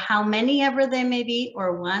be, or how many ever they may be,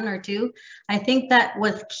 or one or two. I think that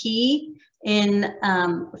was key in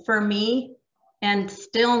for me, and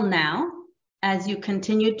still now, as you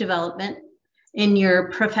continue development in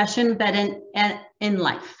your profession, but in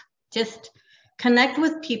life. Just connect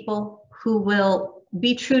with people who will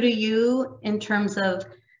be true to you in terms of,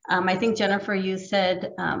 I think Jennifer, you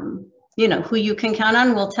said, you know, who you can count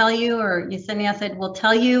on will tell you, or Yesenia said, will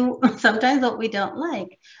tell you sometimes what we don't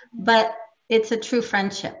like, but it's a true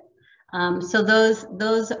friendship. So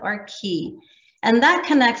those are key. And that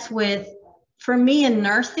connects with, for me in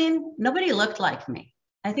nursing, nobody looked like me.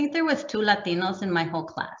 I think there was 2 Latinos in my whole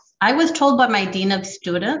class. I was told by my dean of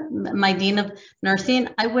nursing,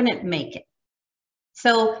 I wouldn't make it.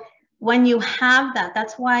 So when you have that,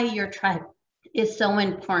 that's why your tribe is so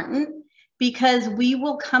important, because we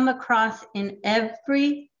will come across in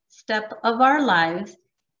every step of our lives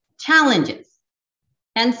challenges.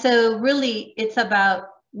 And so really it's about,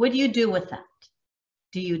 what do you do with that?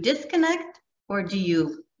 Do you disconnect, or do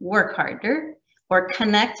you work harder, or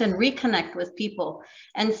connect and reconnect with people?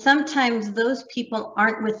 And sometimes those people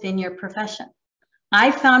aren't within your profession.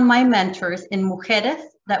 I found my mentors in mujeres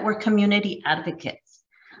that were community advocates.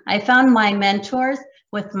 I found my mentors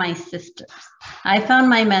with my sisters. I found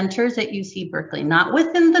my mentors at UC Berkeley, not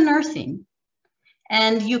within the nursing.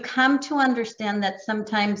 And you come to understand that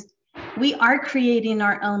sometimes we are creating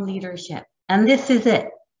our own leadership. And this is it.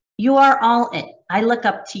 You are all it. I look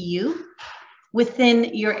up to you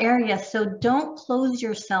within your area. So don't close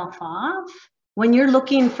yourself off. When you're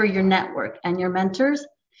looking for your network and your mentors,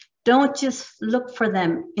 don't just look for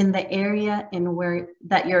them in the area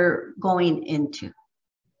that you're going into.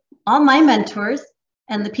 All my mentors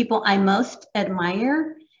and the people I most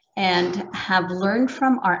admire and have learned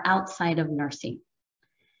from are outside of nursing.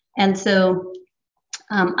 And so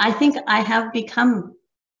I think I have become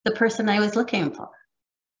the person I was looking for,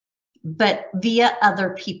 but via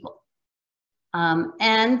other people.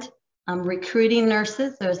 And I'm recruiting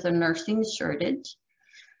nurses. There's a nursing shortage.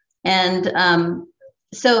 And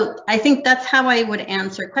so I think that's how I would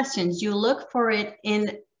answer questions. You look for it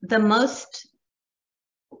in the most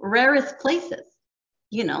rarest places,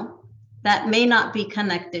 you know, that may not be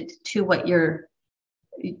connected to what your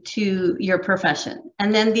profession.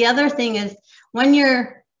 And then the other thing is, when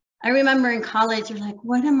I remember in college, you're like,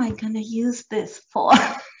 what am I gonna use this for?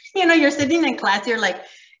 You know, you're sitting in class, you're like,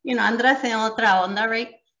 you know, andas en otra onda, right?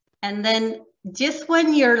 And then just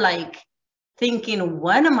when you're like thinking,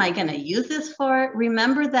 what am I gonna use this for?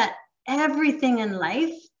 Remember that everything in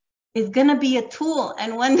life is gonna be a tool,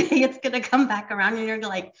 and one day it's gonna come back around and you're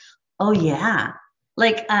like, oh yeah,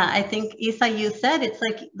 Like I think Isa, you said, it's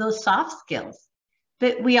like those soft skills.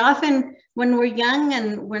 But we often, when we're young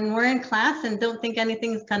and when we're in class and don't think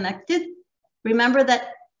anything's connected, remember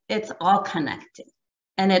that it's all connected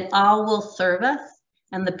and it all will serve us.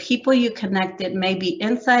 And the people you connected may be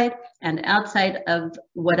inside and outside of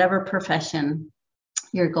whatever profession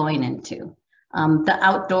you're going into. The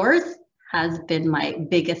outdoors has been my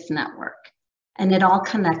biggest network. And it all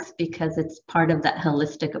connects because it's part of that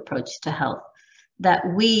holistic approach to health that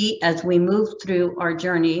we, as we move through our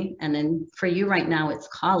journey, and then for you right now, it's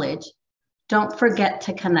college, don't forget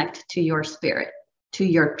to connect to your spirit, to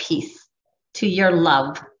your peace, to your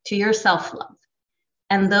love, to your self-love.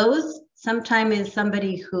 And those sometimes is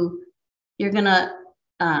somebody who you're gonna,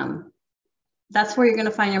 that's where you're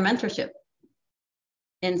gonna find your mentorship,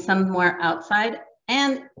 in somewhere outside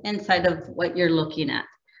and inside of what you're looking at.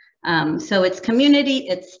 So it's community,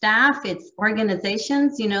 it's staff, it's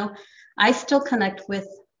organizations. You know, I still connect with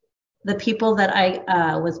the people that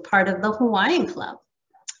I was part of the Hawaiian Club.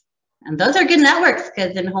 And those are good networks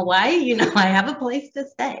because in Hawaii, you know, I have a place to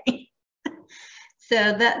stay.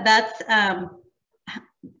 So that's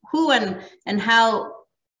who and how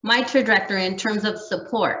my trajectory in terms of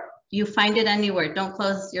support. You find it anywhere. Don't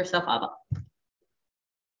close yourself up.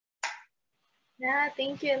 Yeah,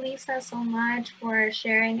 thank you, Elisa, so much for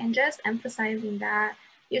sharing and just emphasizing that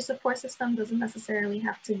your support system doesn't necessarily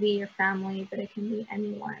have to be your family, but it can be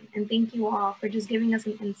anyone. And thank you all for just giving us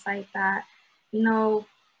an insight that, you know,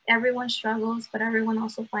 everyone struggles, but everyone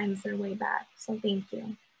also finds their way back. So thank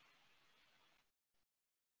you.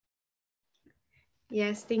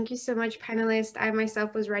 Yes, thank you so much, panelists. I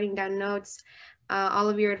myself was writing down notes. All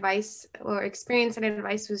of your advice or experience and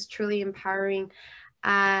advice was truly empowering.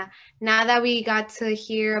 Now that we got to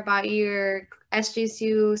hear about your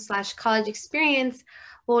SJSU/college experience,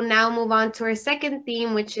 we'll now move on to our second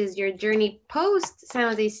theme, which is your journey post San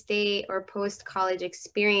Jose State or post college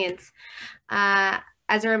experience.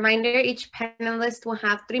 As a reminder, each panelist will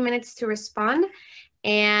have 3 minutes to respond,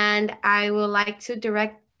 and I would like to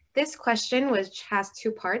direct this question, which has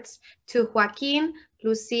 2 parts, to Joaquin,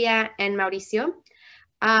 Lucia, and Mauricio.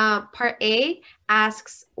 Part A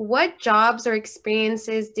asks, what jobs or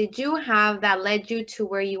experiences did you have that led you to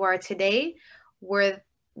where you are today? Were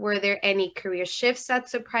there any career shifts that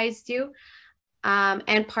surprised you?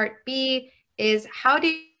 And part B is, how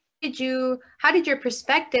did your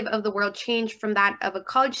perspective of the world change from that of a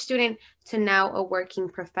college student to now a working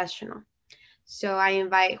professional? So I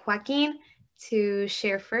invite Joaquin to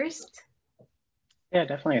share first. Yeah,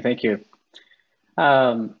 definitely. Thank you.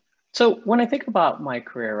 So when I think about my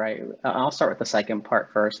career, right, I'll start with the second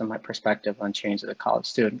part first and my perspective on change as a college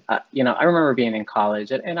student. You know, I remember being in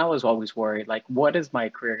college and I was always worried, like, what is my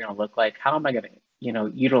career going to look like? How am I going to, you know,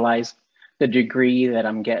 utilize the degree that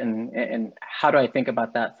I'm getting, and how do I think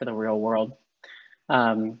about that for the real world?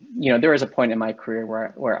 You know, there was a point in my career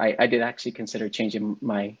where I did actually consider changing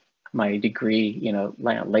my degree, you know,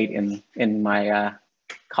 late in my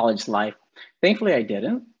college life. Thankfully, I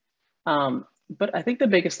didn't. But I think the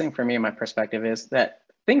biggest thing for me in my perspective is that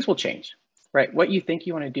things will change, right? What you think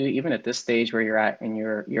you want to do, even at this stage where you're at in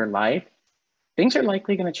your life, things are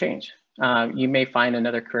likely going to change. You may find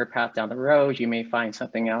another career path down the road. You may find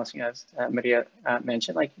something else, you know, as Maria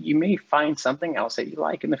mentioned, like you may find something else that you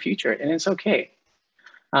like in the future, and it's okay.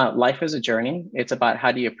 Life is a journey. It's about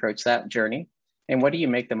how do you approach that journey and what do you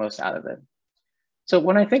make the most out of it? So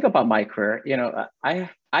when I think about my career, you know,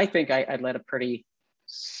 I think I led a pretty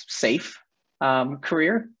safe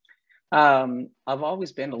career. I've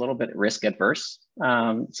always been a little bit risk adverse.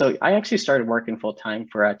 So I actually started working full time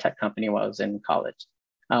for a tech company while I was in college.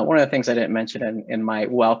 One of the things I didn't mention in my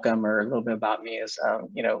welcome or a little bit about me is,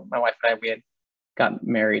 you know, my wife and I, we had got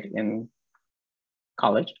married in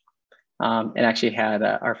college and actually had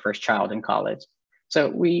our first child in college. So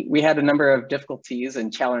we had a number of difficulties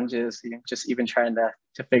and challenges, you know, just even trying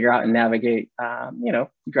to figure out and navigate, you know,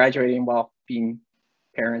 graduating while being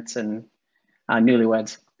parents and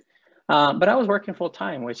newlyweds. But I was working full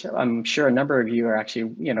time, which I'm sure a number of you are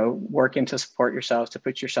actually, you know, working to support yourselves, to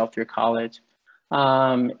put yourself through college.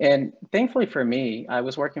 And thankfully for me, I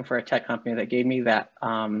was working for a tech company that gave me that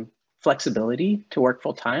flexibility to work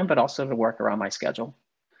full time, but also to work around my schedule.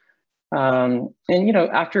 And, you know,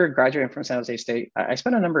 after graduating from San Jose State, I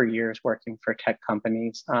spent a number of years working for tech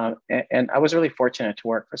companies. And I was really fortunate to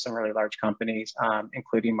work for some really large companies,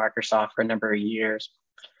 including Microsoft for a number of years.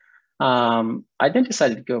 I then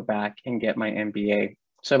decided to go back and get my MBA.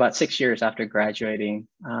 So about 6 years after graduating,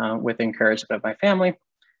 with encouragement of my family,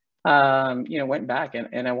 went back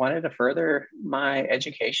and I wanted to further my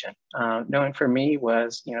education. Knowing for me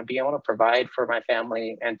was, being able to provide for my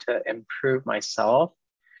family and to improve myself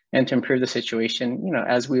and to improve the situation,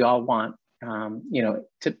 as we all want,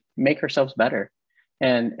 to make ourselves better.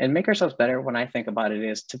 And make ourselves better, when I think about it,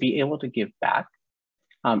 is to be able to give back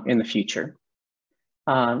in the future.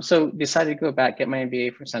 So decided to go back, get my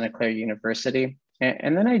MBA from Santa Clara University.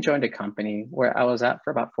 And then I joined a company where I was at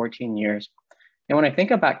for about 14 years. And when I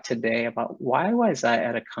think about today, about why was I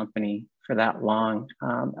at a company for that long,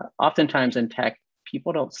 oftentimes in tech,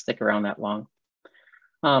 people don't stick around that long.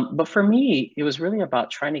 But for me, it was really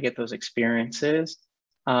about trying to get those experiences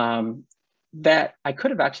that I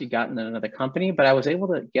could have actually gotten in another company, but I was able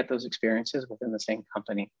to get those experiences within the same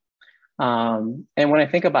company. And when I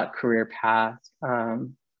think about career paths, I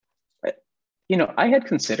had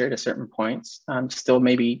considered at certain points, still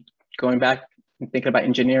maybe going back and thinking about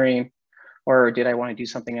engineering, or did I want to do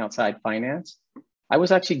something outside finance? I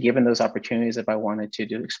was actually given those opportunities if I wanted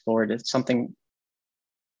to explore something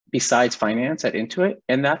besides finance at Intuit.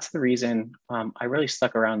 And that's the reason I really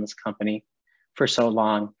stuck around this company for so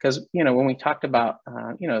long. Because, when we talked about,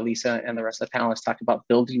 Lisa and the rest of the panelists talked about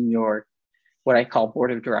building your, what I call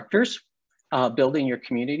board of directors, building your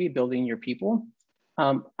community, building your people.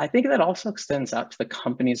 I think that also extends out to the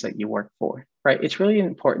companies that you work for, right? It's really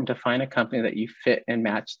important to find a company that you fit and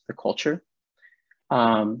match the culture,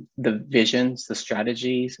 the visions, the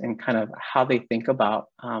strategies, and kind of how they think about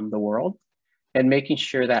the world, and making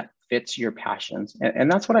sure that fits your passions. And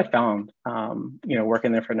that's what I found,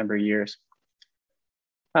 working there for a number of years.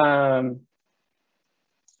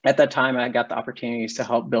 At that time, I got the opportunities to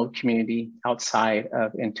help build community outside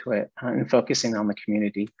of Intuit and focusing on the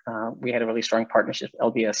community. We had a really strong partnership with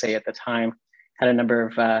LBSA at the time, had a number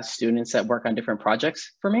of students that work on different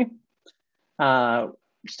projects for me.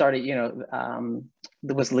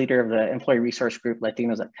 Was leader of the employee resource group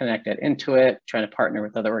Latinos that Connect at Intuit, trying to partner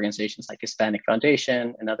with other organizations like Hispanic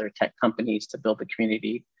Foundation and other tech companies to build the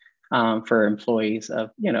community for employees of,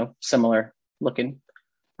 similar looking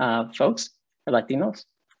folks, or Latinos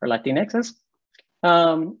or Latinxes.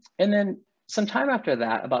 And then some time after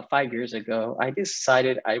that, about 5 years ago, I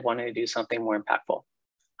decided I wanted to do something more impactful.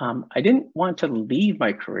 I didn't want to leave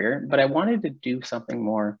my career, but I wanted to do something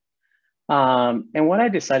more. And what I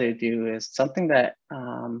decided to do is something that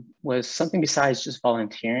was something besides just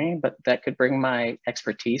volunteering, but that could bring my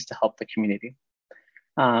expertise to help the community.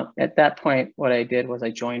 At that point, what I did was I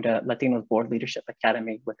joined a Latinos Board Leadership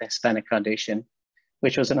Academy with the Hispanic Foundation,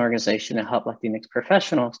 which was an organization to help Latinx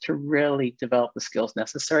professionals to really develop the skills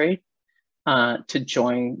necessary to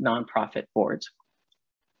join nonprofit boards.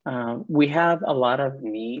 We have a lot of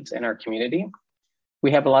needs in our community.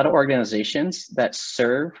 We have a lot of organizations that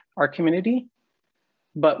serve our community,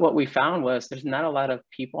 but what we found was there's not a lot of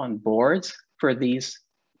people on boards for these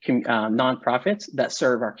nonprofits that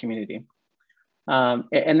serve our community.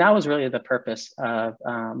 And that was really the purpose of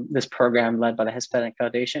this program led by the Hispanic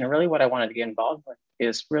Foundation. And really what I wanted to get involved with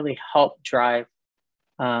is really help drive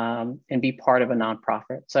and be part of a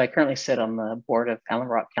nonprofit. So I currently sit on the board of Allen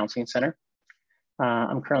Rock Counseling Center.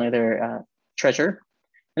 I'm currently their treasurer,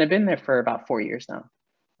 and I've been there for about 4 years now.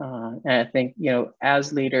 And I think,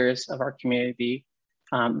 as leaders of our community,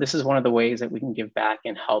 this is one of the ways that we can give back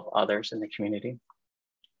and help others in the community.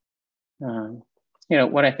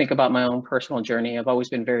 When I think about my own personal journey, I've always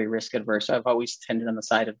been very risk adverse. I've always tended on the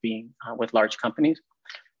side of being with large companies.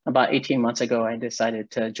 About 18 months ago, I decided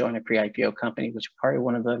to join a pre-IPO company, which was probably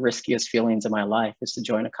one of the riskiest feelings of my life, is to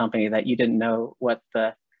join a company that you didn't know what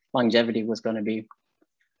the longevity was going to be.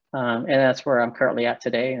 And that's where I'm currently at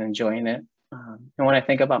today and enjoying it. And when I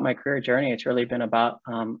think about my career journey, it's really been about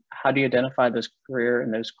how do you identify those career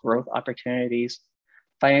and those growth opportunities,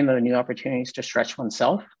 finding the new opportunities to stretch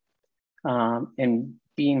oneself, and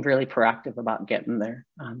being really proactive about getting there.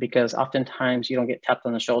 Because oftentimes you don't get tapped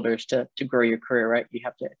on the shoulders to grow your career, right? You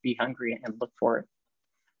have to be hungry and look for it.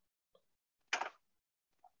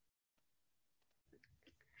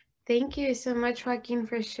 Thank you so much, Joaquin,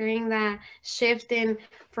 for sharing that shift in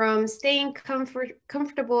from staying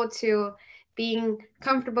comfortable to being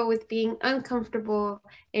comfortable with being uncomfortable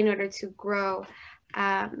in order to grow.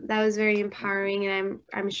 That was very empowering, and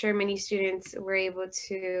I'm sure many students were able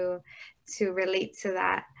to relate to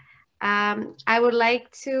that. I would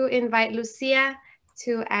like to invite Lucia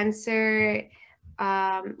to answer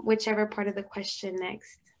whichever part of the question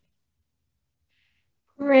next.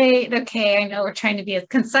 Great. Okay. I know we're trying to be as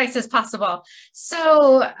concise as possible.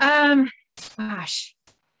 So, gosh,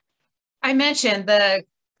 I mentioned the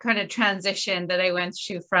kind of transition that I went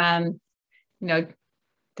through from, did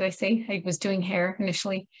I say I was doing hair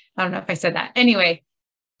initially? I don't know if I said that. Anyway,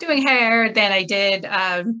 doing hair. Then I did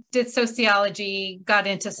sociology, got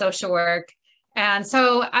into social work. And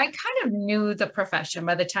so I kind of knew the profession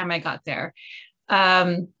by the time I got there.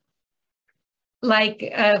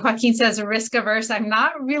 Like Joaquin says, risk averse. I'm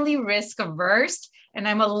not really risk averse, and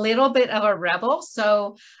I'm a little bit of a rebel.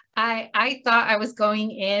 So I thought I was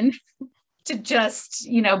going in to just,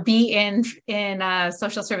 be in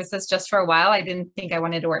social services just for a while. I didn't think I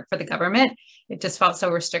wanted to work for the government. It just felt so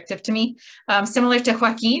restrictive to me. Similar to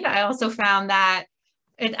Joaquin, I also found that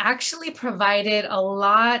it actually provided a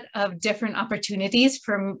lot of different opportunities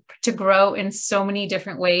to grow in so many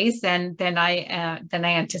different ways than I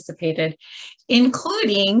anticipated,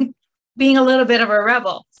 including being a little bit of a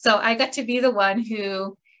rebel. So I got to be the one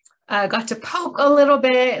who got to poke a little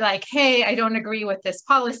bit, like, hey, I don't agree with this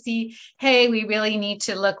policy. Hey, we really need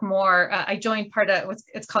to look more. I joined part of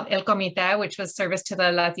it's called El Comité, which was service to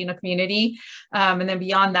the Latino community. And then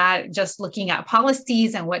beyond that, just looking at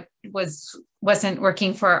policies and what wasn't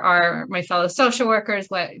working for my fellow social workers,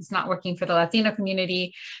 what is not working for the Latino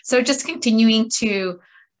community. So just continuing to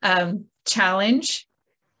challenge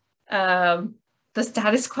the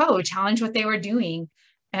status quo, challenge what they were doing,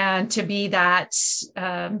 and to be that,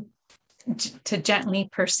 to gently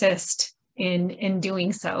persist in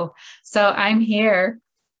doing so. So I'm here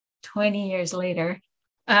 20 years later,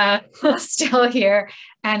 still here,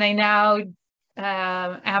 and I now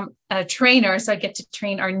am a trainer, so I get to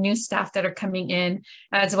train our new staff that are coming in,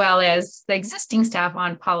 as well as the existing staff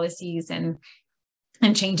on policies and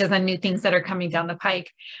changes and new things that are coming down the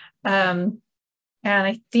pike. And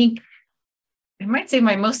I think I might say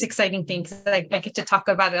my most exciting thing, because I get to talk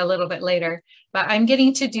about it a little bit later, but I'm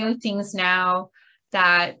getting to do things now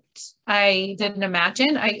that I didn't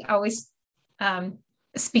imagine. I always,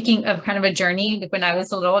 speaking of kind of a journey, when I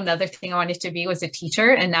was little, another thing I wanted to be was a teacher,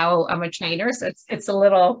 and now I'm a trainer. So it's a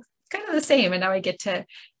little kind of the same. And now I get to,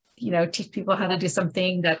 teach people how to do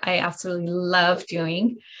something that I absolutely love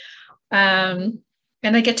doing.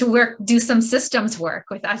 And I get to do some systems work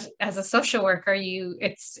with us as a social worker.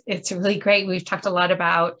 It's really great. We've talked a lot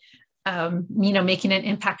about, making an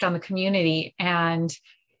impact on the community, and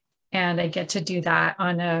I get to do that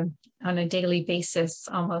on a daily basis,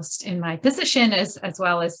 almost in my position, as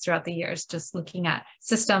well as throughout the years, just looking at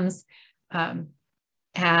systems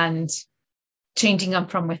and changing them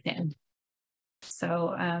from within.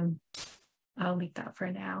 So I'll leave that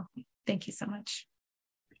for now. Thank you so much.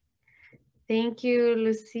 Thank you,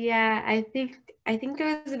 Lucia. I think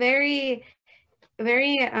it was very,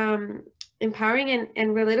 very empowering and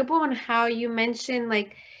relatable on how you mentioned,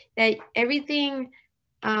 like, that everything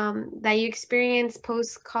that you experienced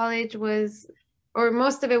post-college was, or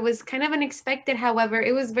most of it was, kind of unexpected. However,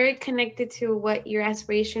 it was very connected to what your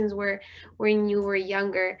aspirations were when you were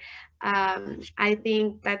younger. I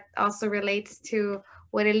think that also relates to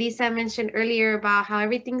what Elisa mentioned earlier about how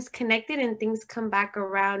everything's connected and things come back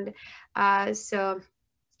around. So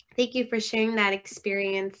thank you for sharing that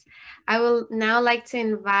experience. I will now like to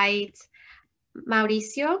invite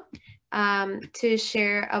Mauricio to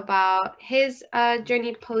share about his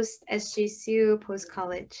journey post-SJSU,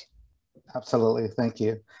 post-college. Absolutely, thank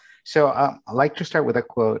you. So I'd like to start with a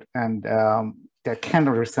quote, and that kind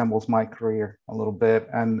of resembles my career a little bit.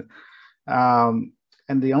 And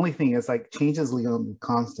the only thing is, like, change is legally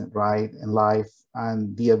constant, right, in life,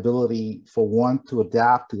 and the ability for one to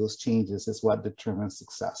adapt to those changes is what determines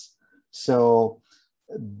success. So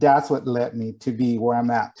that's what led me to be where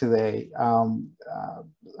I'm at today.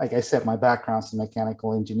 Like I said, my background's in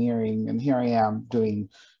mechanical engineering, and here I am doing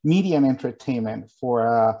media and entertainment for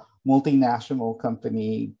a multinational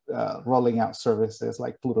company, rolling out services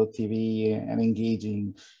like PlutoTV and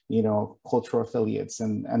engaging, cultural affiliates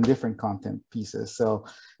and different content pieces. So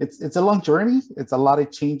it's a long journey. It's a lot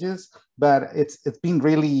of changes, but it's been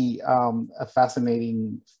really a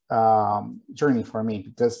fascinating journey for me,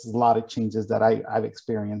 because there's a lot of changes that I've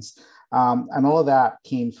experienced. And all of that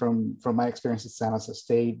came from my experience at San Jose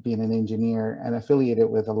State, being an engineer and affiliated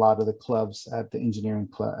with a lot of the clubs at the engineering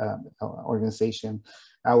organization.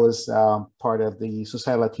 I was part of the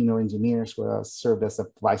Society of Latino Engineers, where I served as a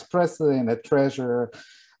vice president, a treasurer,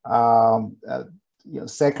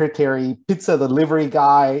 secretary, pizza delivery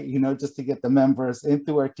guy, just to get the members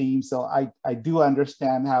into our team. So I do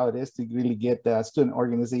understand how it is to really get the student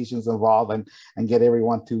organizations involved and get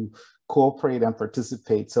everyone to cooperate and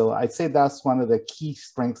participate. So I'd say that's one of the key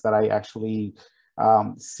strengths that I actually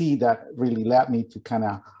see that really led me to kind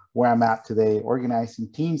of where I'm at today,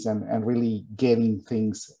 organizing teams and really getting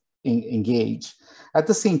things engaged. At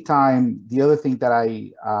the same time, the other thing that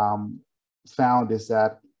I found is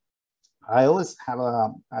that I always have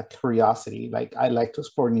a curiosity. Like I like to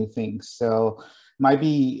explore new things. So might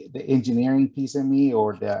be the engineering piece in me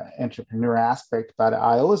or the entrepreneur aspect, but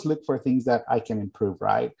I always look for things that I can improve,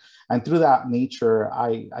 right? And through that nature,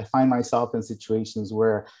 I find myself in situations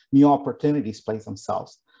where new opportunities place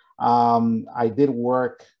themselves. I did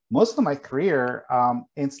work most of my career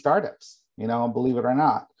in startups, believe it or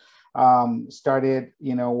not. Started,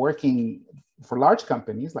 working for large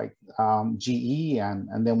companies like GE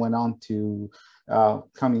and then went on to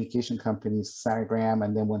communication companies, Sanagram,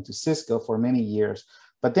 and then went to Cisco for many years.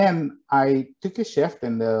 But then I took a shift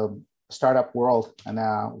in the startup world and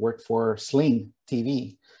worked for Sling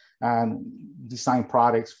TV and designed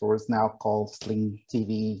products for what's now called Sling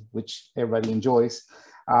TV, which everybody enjoys.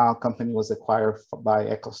 Company was acquired by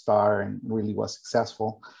EchoStar and really was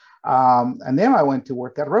successful. And then I went to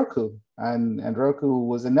work at Roku, and Roku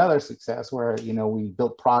was another success where, we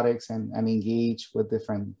built products and engaged with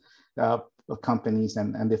different companies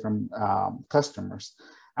and different customers.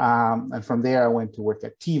 And from there, I went to work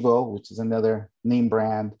at TiVo, which is another name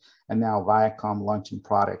brand, and now Viacom launching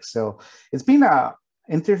products. So it's been a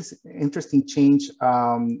interesting change.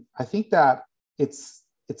 I think that it's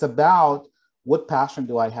about what passion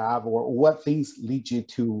do I have, or what things lead you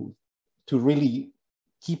to really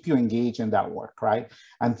keep you engaged in that work, right?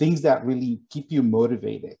 And things that really keep you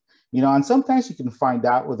motivated. And sometimes you can find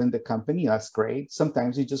that within the company, that's great.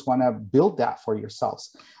 Sometimes you just want to build that for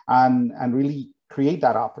yourselves and really create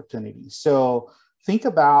that opportunity. So think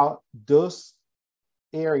about those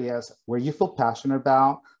areas where you feel passionate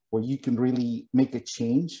about, where you can really make a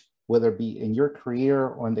change, whether it be in your career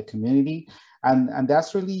or in the community. And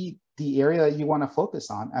that's really the area that you want to focus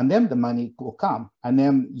on, and then the money will come, and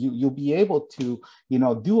then you'll be able to,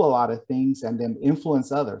 do a lot of things and then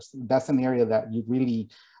influence others. That's an area that you really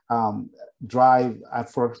drive,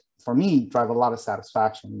 for me, drive a lot of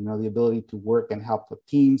satisfaction, the ability to work and help with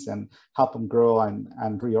teams and help them grow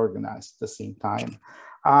and reorganize at the same time.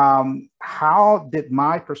 How did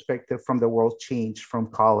my perspective from the world change from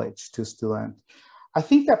college to student? I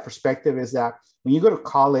think that perspective is that when you go to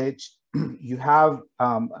college, you have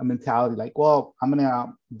a mentality like, well, I'm going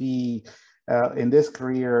to be in this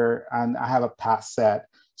career and I have a path set.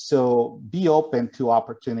 So be open to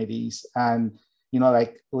opportunities. And,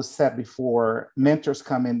 like was said before, mentors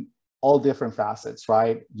come in all different facets,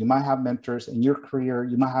 right? You might have mentors in your career.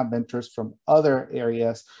 You might have mentors from other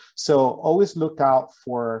areas. So always look out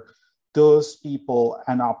for those people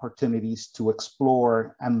and opportunities to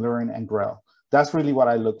explore and learn and grow. That's really what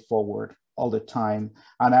I look forward all the time.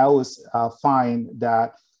 And I always find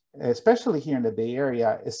that, especially here in the Bay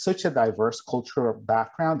Area, it's such a diverse cultural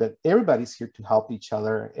background that everybody's here to help each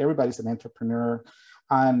other. Everybody's an entrepreneur.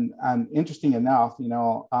 And interesting enough,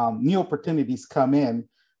 new opportunities come in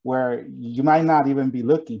where you might not even be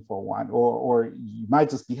looking for one, or you might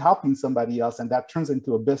just be helping somebody else, and that turns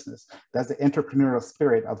into a business. That's the entrepreneurial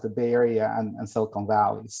spirit of the Bay Area and Silicon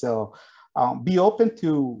Valley. So be open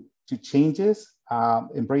to changes,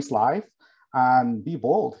 embrace life, and be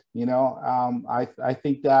bold. I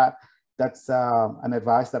think that's an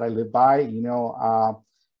advice that I live by.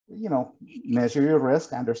 Measure your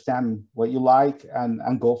risk, understand what you like,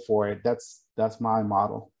 and go for it. That's my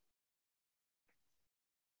model.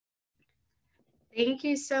 Thank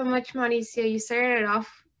you so much, Mauricio. You started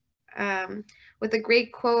off with a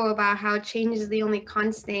great quote about how change is the only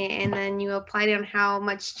constant, and then you applied on how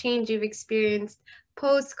much change you've experienced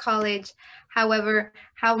post-college. However,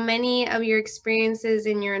 how many of your experiences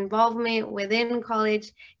and your involvement within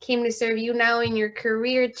college came to serve you now in your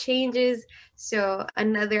career changes. So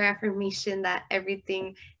another affirmation that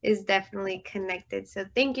everything is definitely connected. So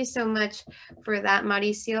thank you so much for that,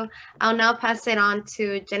 Mauricio. I'll now pass it on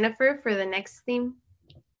to Jennifer for the next theme.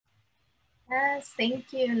 Yes,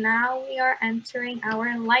 thank you. Now we are entering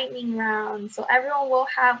our lightning round. So everyone will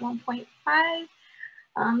have 1.5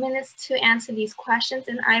 minutes to answer these questions,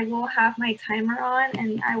 and I will have my timer on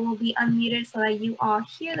and I will be unmuted so that you all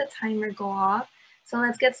hear the timer go off. So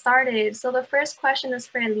let's get started. So the first question is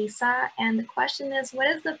for Elisa, and the question is, what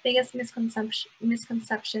is the biggest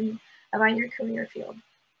misconception about your career field?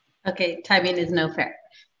 Okay, timing is no fair.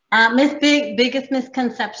 Biggest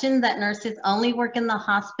misconception that nurses only work in the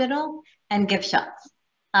hospital and give shots.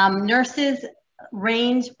 Nurses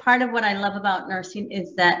range. Part of what I love about nursing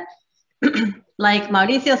is that like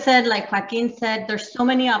Mauricio said, like Joaquin said, there's so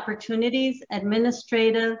many opportunities,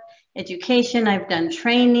 administrative, education. I've done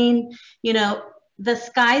training, the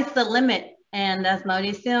sky's the limit. And as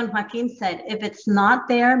Mauricio and Joaquin said, if it's not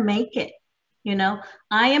there, make it.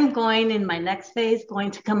 I am going in my next phase,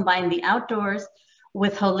 going to combine the outdoors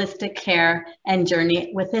with holistic care and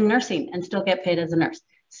journey within nursing and still get paid as a nurse.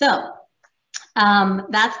 So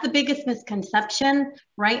That's the biggest misconception.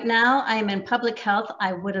 Right now, I'm in public health.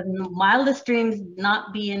 I would have wildest dreams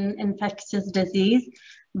not be in infectious disease,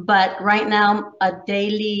 but right now, a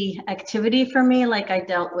daily activity for me, like I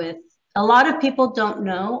dealt with, a lot of people don't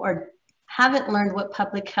know or haven't learned what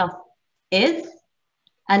public health is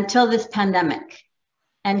until this pandemic.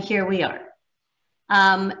 And here we are.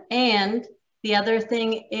 And the other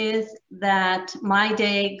thing is that my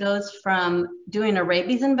day goes from doing a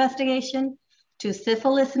rabies investigation to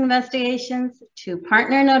syphilis investigations, to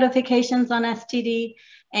partner notifications on STD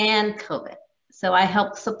and COVID. So I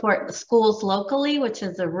help support the schools locally, which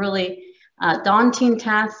is a really daunting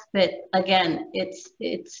task. But again, it's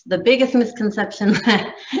the biggest misconception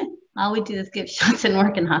that all we do is give shots and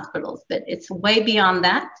work in hospitals, but it's way beyond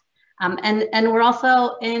that. And we're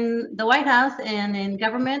also in the White House and in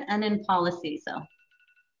government and in policy, so.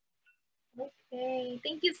 Okay,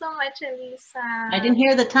 thank you so much, Elisa. I didn't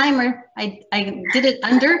hear the timer. I did it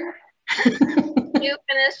under. You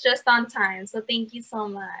finished just on time, so thank you so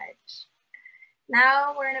much.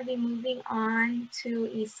 Now we're gonna be moving on to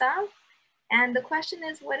Isa. And the question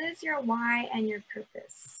is, what is your why and your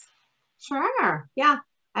purpose? Sure, yeah,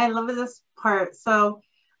 I love this part. So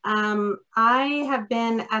I have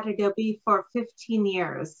been at Adobe for 15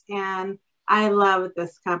 years and I love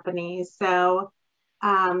this company. So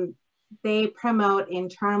they promote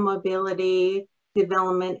internal mobility,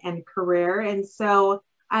 development, and career. And so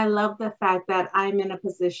I love the fact that I'm in a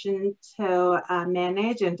position to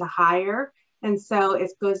manage and to hire. And so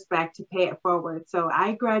it goes back to pay it forward. So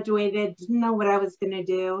I graduated, didn't know what I was going to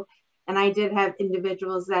do. And I did have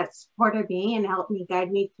individuals that supported me and helped me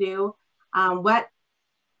guide me through what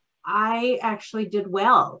I actually did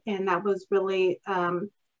well. And that was really,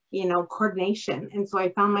 you know, coordination. And so I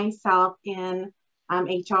found myself in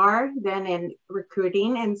HR, then in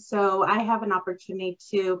recruiting. And so I have an opportunity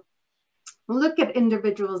to look at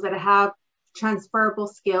individuals that have transferable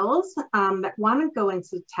skills that want to go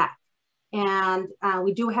into tech. And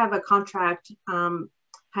we do have a contract, kind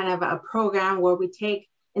of a program where we take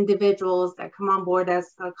individuals that come on board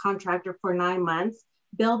as a contractor for 9 months,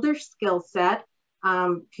 build their skill set,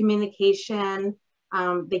 communication,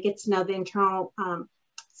 they get to know the internal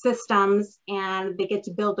systems, and they get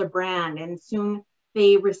to build a brand. And soon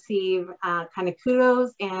they receive kind of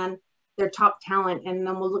kudos and their top talent. And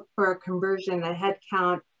then we'll look for a conversion, a head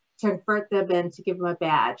count to convert them and to give them a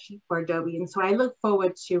badge for Adobe. And so I look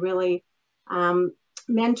forward to really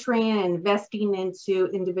mentoring and investing into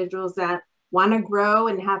individuals that want to grow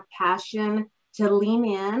and have passion to lean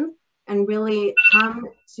in and really come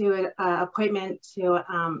to an appointment to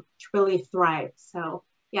really thrive. So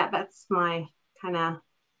yeah, that's my kind of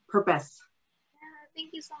purpose. Yeah,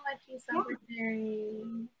 thank you so much, Isa, for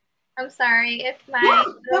sharing. I'm sorry if my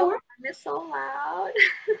phone is so loud.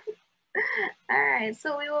 All right,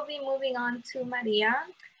 so we will be moving on to Maria.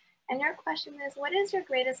 And your question is, what is your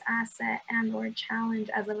greatest asset and or challenge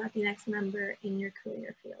as a Latinx member in your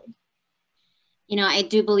career field? You know, I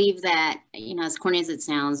do believe that, you know, as corny as it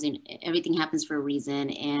sounds, you know, everything happens for a reason,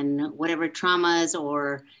 and whatever traumas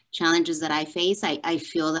or challenges that I face, I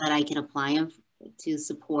feel that I can apply them to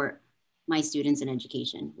support my students in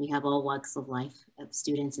education. We have all walks of life of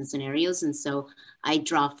students and scenarios, and so I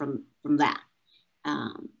draw from that.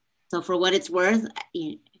 So for what it's worth,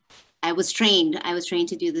 you know, I was trained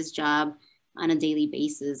to do this job on a daily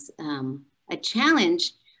basis. A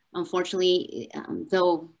challenge, unfortunately,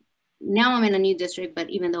 though now I'm in a new district, but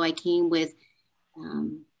even though I came with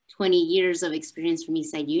 20 years of experience from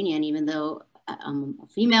Eastside Union, even though I'm a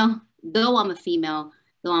female, though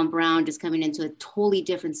I'm brown, just coming into a totally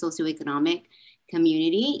different socioeconomic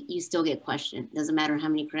community, you still get questioned. Doesn't matter how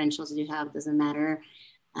many credentials you have, doesn't matter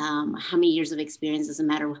how many years of experience, doesn't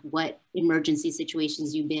matter what emergency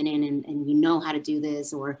situations you've been in and you know how to do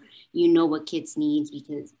this, or you know what kids need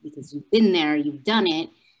because you've been there, you've done it.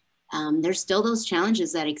 There's still those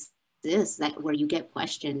challenges that exist where you get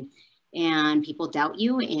questioned and people doubt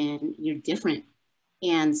you and you're different.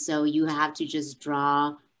 And so you have to just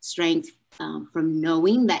draw strength from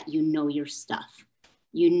knowing that you know your stuff.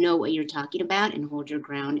 You know what you're talking about and hold your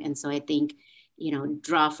ground. And so I think, you know,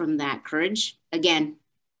 draw from that courage, again,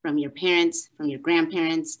 from your parents, from your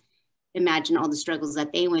grandparents, imagine all the struggles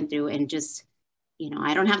that they went through, and just, you know,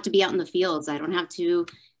 I don't have to be out in the fields. I don't have to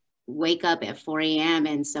wake up at 4 a.m.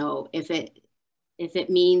 And so if it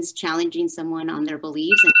means challenging someone on their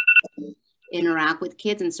beliefs and interact with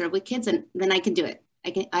kids and serve with kids, and then I can do it.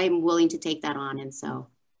 I'm willing to take that on. And so.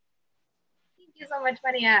 Thank you so much,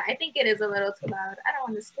 Maria. I think it is a little too loud. I don't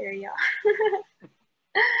want to scare y'all.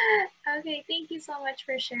 Okay, thank you so much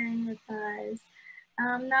for sharing with us.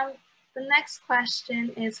 Now, the next question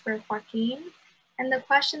is for Joaquin. And the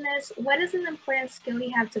question is, what is an important skill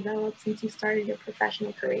you have developed since you started your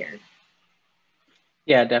professional career?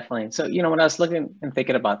 Yeah, definitely. So, when I was looking and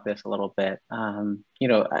thinking about this a little bit,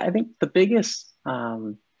 I think the biggest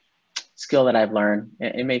skill that I've learned,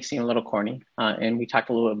 it may seem a little corny, and we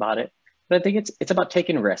talked a little bit about it, but I think it's about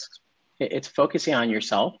taking risks. It's focusing on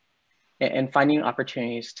yourself and finding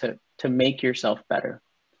opportunities to make yourself better.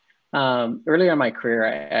 Earlier in my career,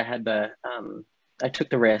 I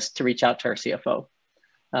took the risk to reach out to our CFO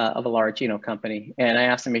of a large, company, and I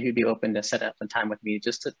asked him if he'd be open to set up some time with me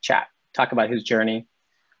just to chat, talk about his journey.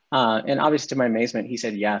 And obviously, to my amazement, he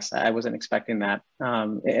said yes. I wasn't expecting that.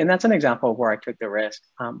 And that's an example of where I took the risk.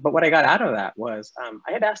 But what I got out of that was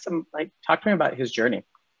I had asked him, talk to me about his journey,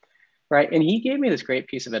 right? And he gave me this great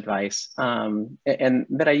piece of advice, and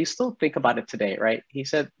that I still think about it today, right? He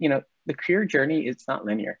said, the career journey is not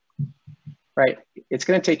linear, right? It's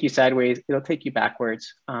going to take you sideways. It'll take you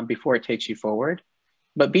backwards before it takes you forward.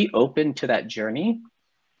 But be open to that journey,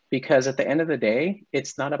 because at the end of the day,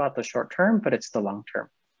 it's not about the short term, but it's the long term.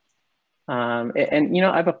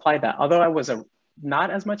 I've applied that. Although I was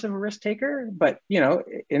not as much of a risk taker, but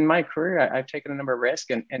in my career, I've taken a number of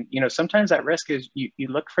risks, and sometimes that risk is you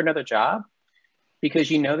look for another job because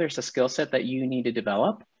there's a skill set that you need to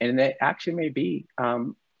develop, and it actually may be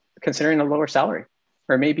considering a lower salary,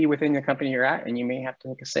 or maybe within the company you're at, and you may have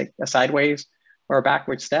to take a sideways or a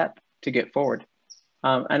backward step to get forward.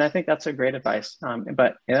 And I think that's a great advice.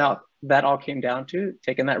 But that all came down to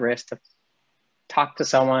taking that risk to talk to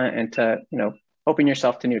someone and to, open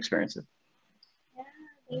yourself to new experiences. Yeah,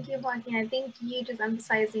 thank you, Joaquin. I think you just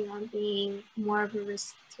emphasizing on being more of a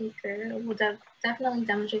risk taker will definitely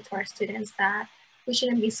demonstrate to our students that we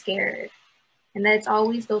shouldn't be scared, and that it's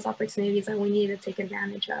always those opportunities that we need to take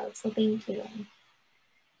advantage of. So thank you.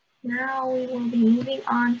 Now we will be moving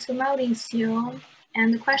on to Mauricio.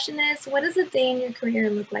 And the question is, what does a day in your career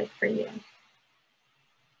look like for you?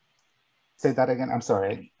 Say that again. I'm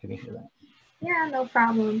sorry, I didn't hear that. Yeah, no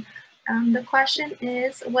problem. The question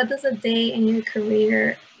is, what does a day in your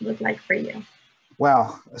career look like for you?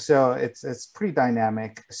 Well, so it's pretty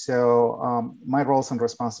dynamic. So my roles and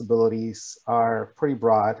responsibilities are pretty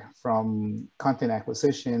broad, from content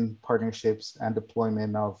acquisition, partnerships, and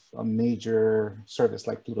deployment of a major service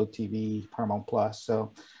like PlutoTV, Paramount Plus.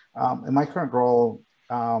 So in my current role,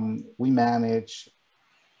 we manage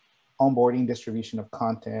onboarding distribution of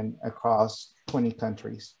content across 20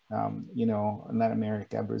 countries, Latin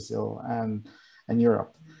America, Brazil, and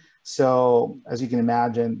Europe. So as you can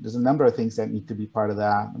imagine, there's a number of things that need to be part of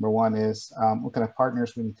that. Number one is what kind of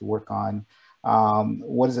partners we need to work on.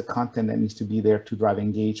 What is the content that needs to be there to drive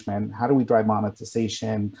engagement? How do we drive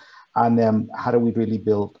monetization? And then how do we really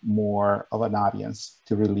build more of an audience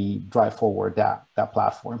to really drive forward that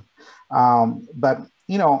platform? But,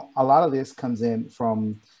 a lot of this comes in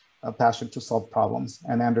from a passion to solve problems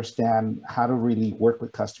and understand how to really work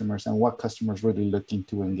with customers and what customers really looking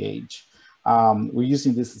to engage. We're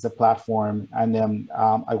using this as a platform, and then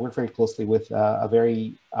I work very closely with a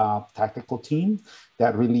very tactical team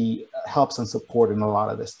that really helps and support in a lot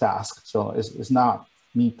of this task. So it's not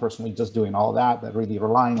me personally just doing all that, but really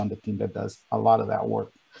relying on the team that does a lot of that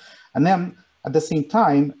work. And then at the same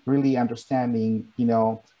time, really understanding,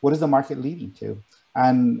 what is the market leading to?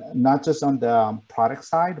 And not just on the product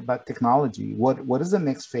side, but technology. What is the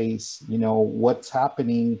next phase? What's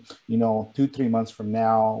happening, 2-3 months from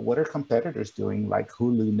now? What are competitors doing, like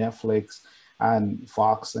Hulu, Netflix, and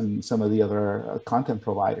Fox, and some of the other content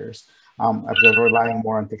providers? We're relying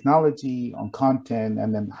more on technology, on content,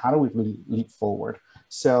 and then how do we really leap forward?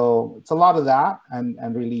 So it's a lot of that,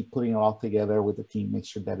 and really putting it all together with the team, make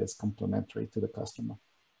sure that it's complementary to the customer.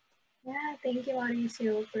 Yeah, thank you,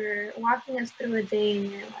 Mauricio, for walking us through a day in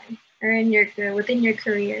your life, or within your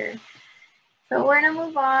career. So we're gonna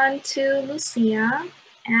move on to Lucia,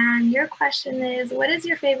 and your question is, what is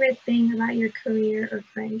your favorite thing about your career or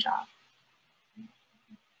current job?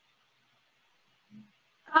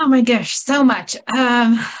 Oh my gosh, so much.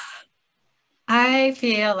 I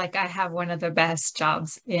feel like I have one of the best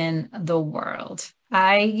jobs in the world.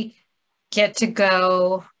 I get to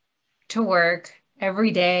go to work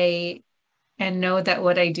every day and know that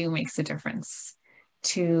what I do makes a difference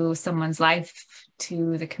to someone's life,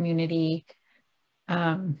 to the community,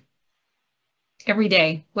 every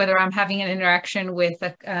day, whether I'm having an interaction with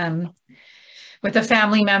a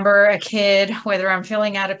family member, a kid, whether I'm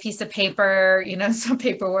filling out a piece of paper, some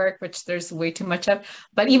paperwork, which there's way too much of.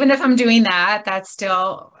 But even if I'm doing that, that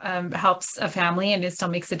still helps a family, and it still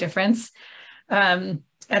makes a difference. And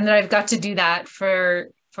then I've got to do that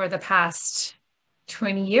for the past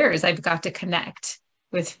 20 years. I've got to connect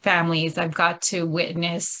with families. I've got to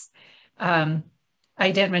witness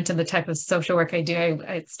I did mention the type of social work I do.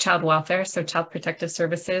 It's child welfare, so child protective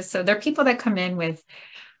services. So there are people that come in with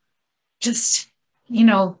just,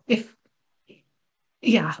 with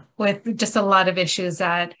just a lot of issues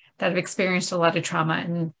that have experienced a lot of trauma,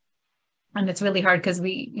 and it's really hard because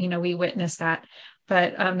we witness that.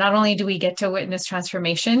 But not only do we get to witness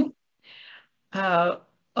transformation of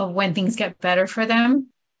when things get better for them,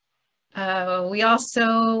 it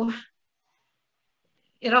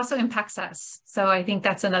also impacts us. So I think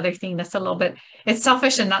that's another thing that's a little bit, it's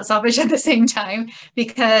selfish and not selfish at the same time,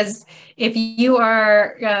 because if you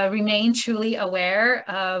are remain truly aware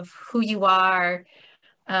of who you are,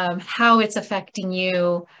 how it's affecting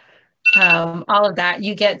you, all of that,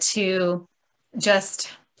 you get to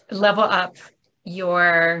just level up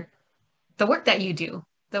the work that you do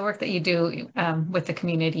with the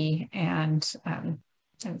community, and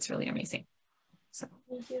it's really amazing. So.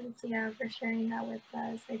 Thank you, Lucia, for sharing that with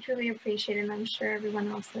us. I truly appreciate it, and I'm sure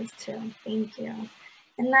everyone else does too. Thank you.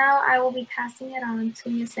 And now I will be passing it on to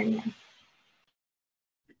Yesenia.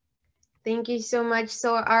 Thank you so much.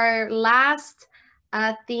 So our last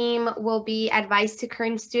theme will be advice to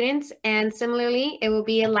current students, and similarly, it will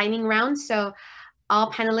be a lightning round. So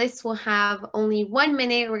all panelists will have only 1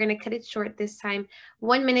 minute. We're going to cut it short this time.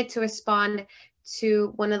 1 minute to respond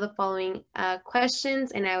to one of the following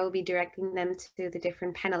questions, and I will be directing them to the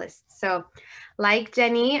different panelists. So like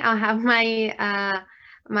Jenny, I'll have my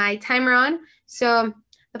my timer on. So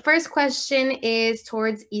the first question is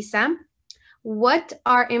towards Isa. What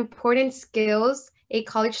are important skills a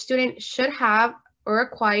college student should have or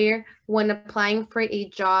acquire when applying for a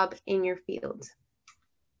job in your field?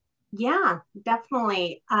 Yeah,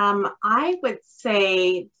 definitely. I would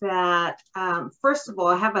say that, first of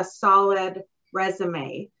all, have a solid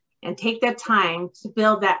resume and take the time to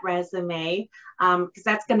build that resume, because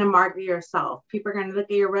that's going to market yourself. People are going to look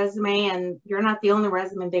at your resume, and you're not the only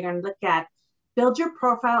resume they're going to look at. Build your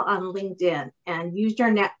profile on LinkedIn and use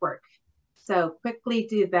your network. So quickly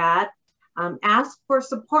do that. Ask for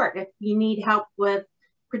support if you need help with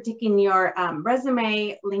critiquing your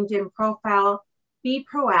resume, LinkedIn profile. Be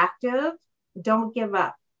proactive. Don't give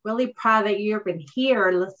up. Really proud that you've been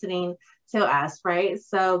here listening to us, right?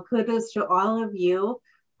 So kudos to all of you.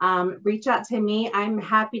 Reach out to me. I'm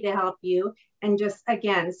happy to help you. And just,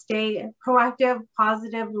 again, stay proactive,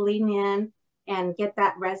 positive, lean in, and get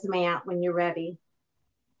that resume out when you're ready.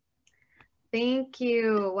 Thank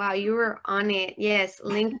you. Wow, you were on it. Yes,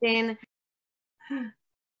 LinkedIn.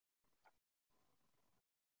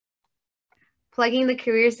 Plugging the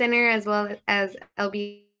Career Center as well as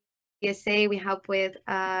LBSA, we help with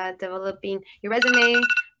developing your resume.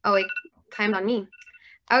 Oh, wait, timed on me.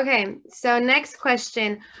 Okay, so next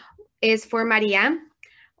question is for Maria.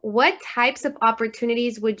 What types of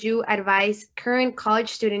opportunities would you advise current college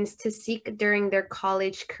students to seek during their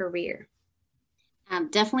college career?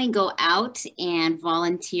 Definitely go out and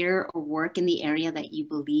volunteer or work in the area that you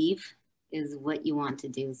believe is what you want to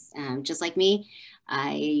do. Just like me,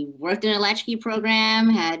 I worked in a latchkey program,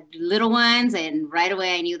 had little ones, and right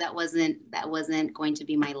away I knew that wasn't going to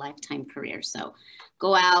be my lifetime career. So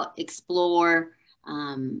go out, explore,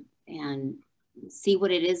 and see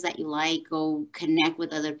what it is that you like. Go connect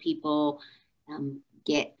with other people,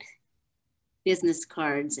 get business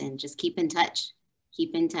cards, and just keep in touch.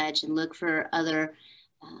 Keep in touch and look for other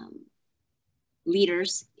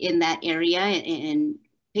leaders in that area and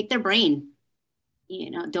pick their brain.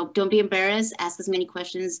 Don't be embarrassed. Ask as many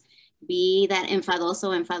questions. Be that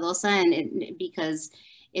enfadosa, and because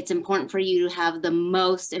it's important for you to have the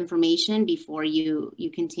most information before you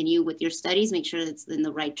continue with your studies. Make sure it's in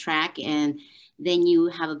the right track, and then you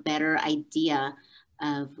have a better idea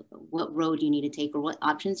of what road you need to take or what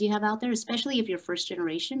options you have out there, especially if you're first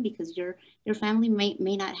generation, because your family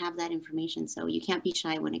may not have that information. So you can't be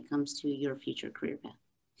shy when it comes to your future career path.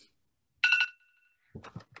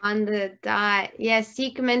 On the dot. Yes,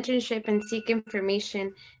 seek mentorship and seek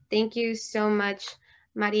information. Thank you so much,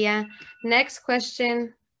 Maria. Next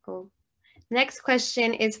question. Next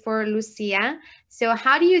question is for Lucia. So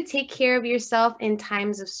how do you take care of yourself in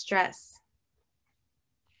times of stress?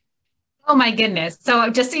 Oh my goodness. So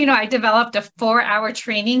just so you know, I developed a 4-hour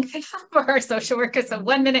training for our social workers. So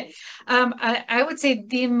 1 minute. I would say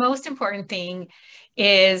the most important thing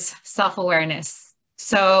is self-awareness.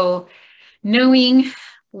 So knowing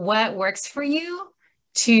what works for you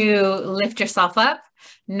to lift yourself up,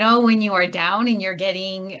 know when you are down and you're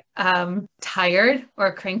getting tired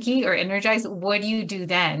or cranky or energized, what do you do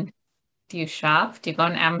then? Do you shop? Do you go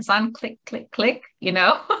on Amazon? Click, click, click,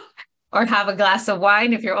 or have a glass of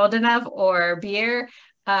wine if you're old enough, or beer,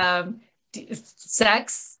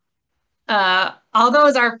 sex, all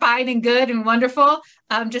those are fine and good and wonderful.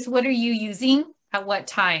 Just what are you using at what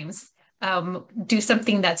times? Do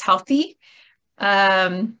something that's healthy.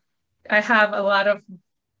 I have a lot of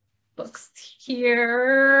books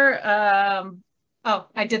here. Oh,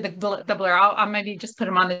 I did the blur. I'll maybe just put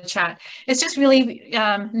them on the chat. It's just really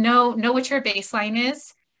know what your baseline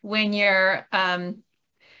is when you're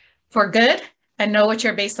for good, and know what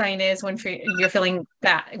your baseline is when you're feeling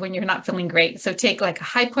bad, when you're not feeling great. So take like a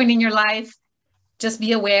high point in your life, just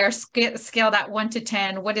be aware, scale that 1 to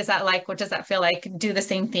 10. What is that like? What does that feel like? Do the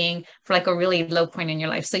same thing for like a really low point in your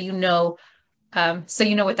life. So you know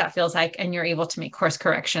what that feels like, and you're able to make course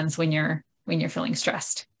corrections when you're feeling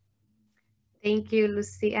stressed. Thank you,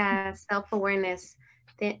 Lucy. Self-awareness,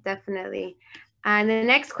 definitely. And the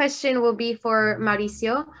next question will be for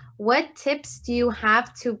Mauricio. What tips do you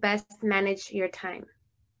have to best manage your time?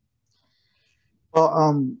 Well,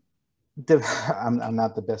 I'm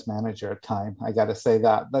not the best manager of time. I got to say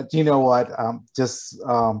that. But you know what? Just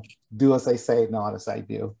do as I say, not as I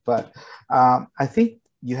do. But I think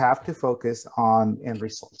you have to focus on end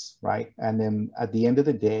results, right? And then at the end of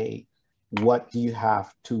the day, what do you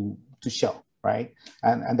have to show, right?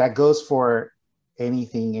 And that goes for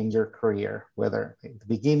anything in your career, whether at the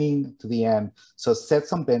beginning to the end. So set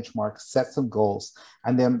some benchmarks, set some goals,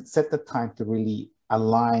 and then set the time to really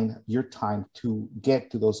align your time to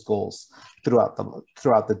get to those goals throughout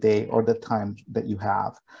the day or the time that you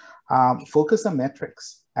have. Focus on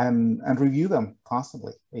metrics and review them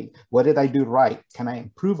constantly. Hey, what did I do right? Can I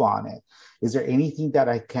improve on it? Is there anything that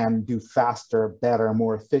I can do faster, better,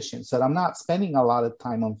 more efficient? So that I'm not spending a lot of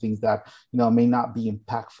time on things that may not be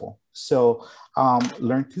impactful. So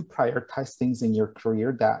learn to prioritize things in your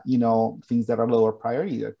career that, things that are lower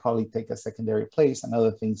priority that probably take a secondary place, and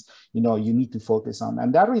other things, you need to focus on.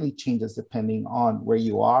 And that really changes depending on where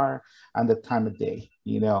you are and the time of day,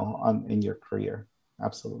 in your career.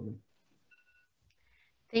 Absolutely.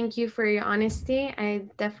 Thank you for your honesty. I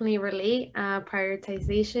definitely relate.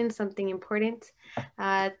 Prioritization, something important.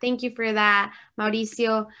 Thank you for that,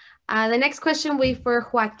 Mauricio. The next question will be for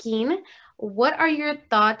Joaquin. What are your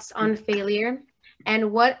thoughts on failure,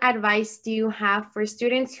 and what advice do you have for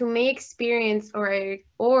students who may experience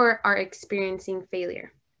or are experiencing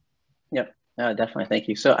failure? Yep, definitely. Thank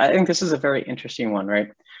you. So I think this is a very interesting one,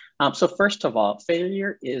 right? So first of all,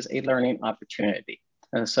 failure is a learning opportunity.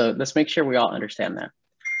 And so let's make sure we all understand that.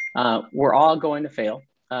 We're all going to fail.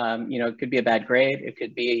 It could be a bad grade. It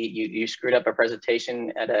could be you screwed up a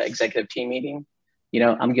presentation at an executive team meeting.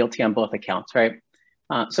 I'm guilty on both accounts, right?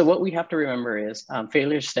 So what we have to remember is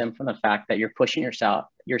failures stem from the fact that you're pushing yourself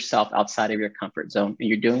outside of your comfort zone, and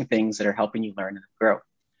you're doing things that are helping you learn and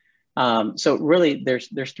grow. So really,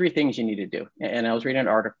 there's 3 things you need to do. And I was reading an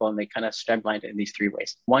article, and they kind of streamlined it in these 3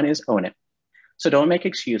 ways. One is own it. So don't make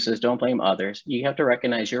excuses. Don't blame others. You have to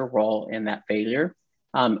recognize your role in that failure.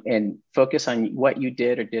 And focus on what you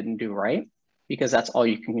did or didn't do right, because that's all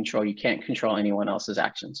you can control. You can't control anyone else's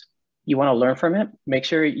actions. You want to learn from it. Make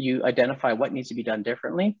sure you identify what needs to be done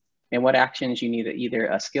differently and what actions you need, either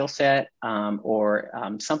a skill set or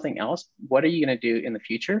something else. What are you going to do in the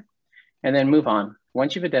future? And then move on.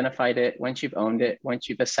 Once you've identified it, once you've owned it, once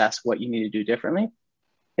you've assessed what you need to do differently,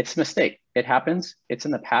 it's a mistake. It happens. It's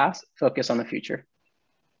in the past. Focus on the future.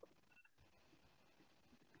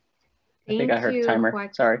 I think I heard a timer.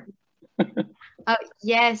 Joaquin. Sorry.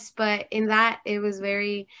 Yes, but in that, it was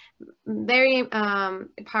very, very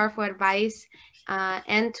powerful advice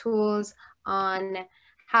and tools on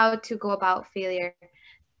how to go about failure.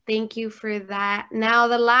 Thank you for that. Now,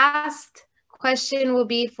 the last question will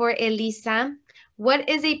be for Elisa. What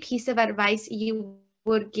is a piece of advice you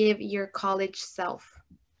would give your college self?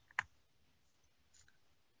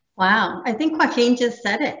 Wow, I think Joaquin just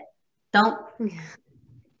said it. Don't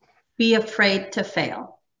be afraid to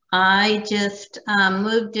fail. I just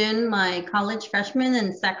moved in my college freshman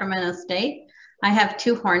in Sacramento State. I have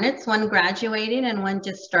 2 Hornets, one graduating and one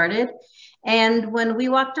just started. And when we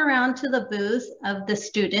walked around to the booth of the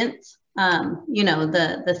students,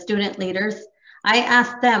 the student leaders, I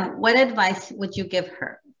asked them, what advice would you give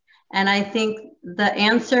her? And I think the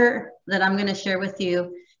answer that I'm going to share with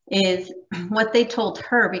you is what they told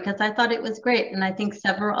her, because I thought it was great. And I think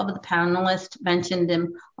several of the panelists mentioned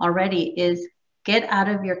them already, is get out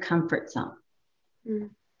of your comfort zone.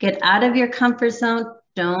 Get out of your comfort zone.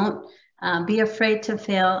 Don't be afraid to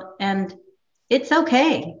fail. And it's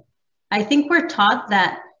okay. I think we're taught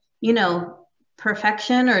that,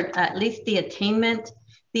 perfection, or at least the attainment.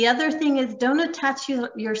 The other thing is, don't attach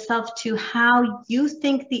yourself to how you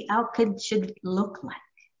think the outcome should look like.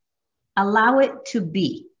 Allow it to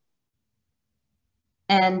be,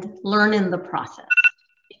 and learn in the process.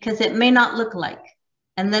 because it may not look like.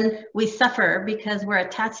 And then we suffer because we're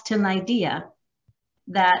attached to an idea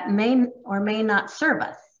that may or may not serve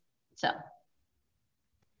us. So.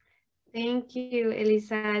 Thank you,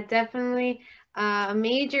 Elisa. Definitely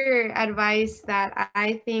major advice that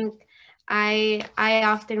I think I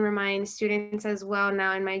often remind students as well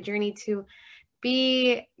now in my journey to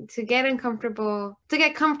get comfortable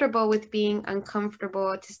with being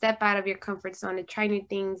uncomfortable, to step out of your comfort zone, to try new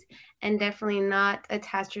things, and definitely not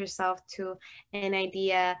attach yourself to an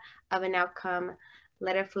idea of an outcome.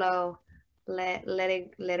 Let it flow, let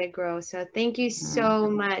it grow. So thank you so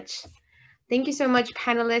much. Thank you so much,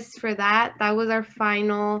 panelists, for that. That was our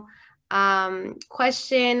final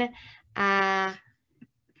question.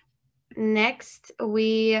 Next,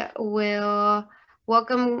 we will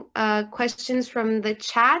welcome questions from the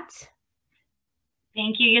chat.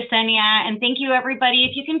 Thank you, Yesenia, and thank you, everybody.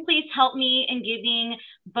 If you can please help me in giving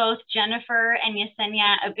both Jennifer and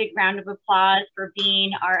Yesenia a big round of applause for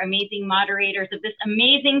being our amazing moderators of this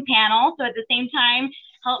amazing panel. So at the same time,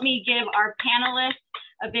 help me give our panelists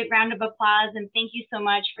a big round of applause, and thank you so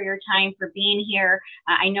much for your time, for being here.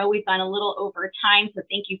 I know we've gone a little over time, so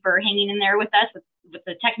thank you for hanging in there with us with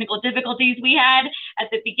the technical difficulties we had at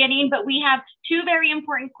the beginning, but we have two very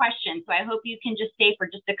important questions, so I hope you can just stay for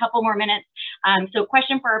just a couple more minutes. So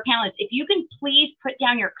question for our panelists, if you can please put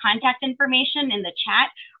down your contact information in the chat,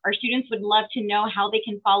 our students would love to know how they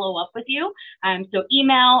can follow up with you. So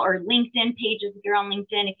email or LinkedIn pages, if you're on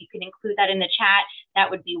LinkedIn, if you can include that in the chat, that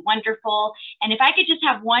would be wonderful. And if I could just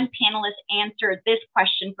have one panelist answer this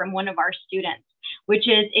question from one of our students, which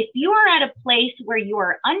is, if you are at a place where you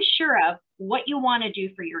are unsure of what you want to do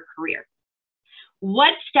for your career,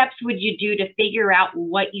 what steps would you do to figure out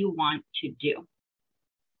what you want to do?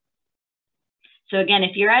 So again,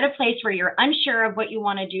 if you're at a place where you're unsure of what you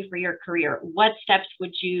want to do for your career, what steps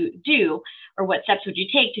would you do, or what steps would you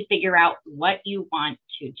take to figure out what you want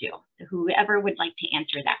to do? So whoever would like to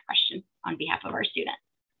answer that question on behalf of our students.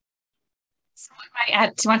 So I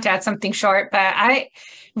might want to add something short, but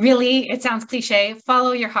it sounds cliche,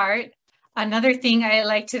 follow your heart. Another thing I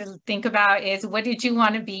like to think about is, what did you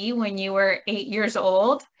want to be when you were 8 years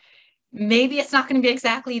old? Maybe it's not going to be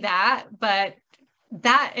exactly that, but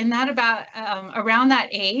around that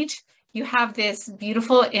age, you have this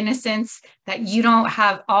beautiful innocence that you don't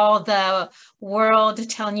have all the world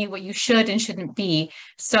telling you what you should and shouldn't be.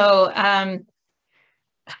 So,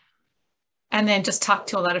 and then just talk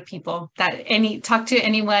to a lot of people. Talk to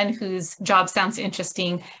anyone whose job sounds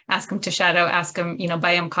interesting. Ask them to shadow. Ask them,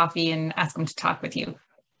 buy them coffee and ask them to talk with you.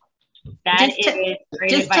 That is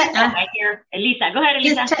great advice. I hear Elisa. Go ahead,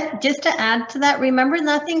 Elisa. Just to add to that, remember,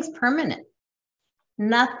 nothing's permanent.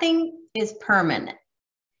 Nothing is permanent.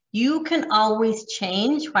 You can always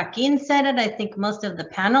change. Joaquin said it. I think most of the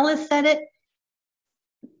panelists said it.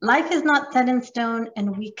 Life is not set in stone,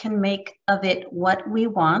 and we can make of it what we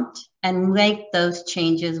want and make those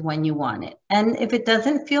changes when you want it. And if it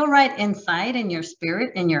doesn't feel right inside, in your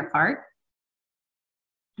spirit, in your heart,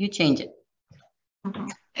 you change it. Mm-hmm.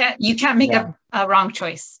 You can't make a wrong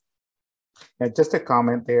choice. Yeah, just a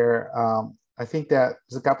comment there. I think that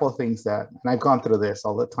there's a couple of things and I've gone through this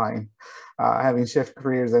all the time, having shift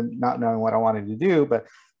careers and not knowing what I wanted to do, but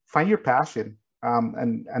find your passion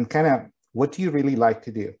and kind of, what do you really like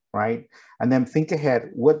to do, right? And then think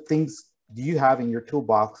ahead, what things do you have in your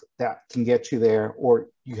toolbox that can get you there, or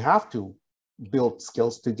you have to build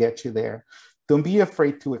skills to get you there. Don't be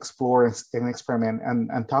afraid to explore and experiment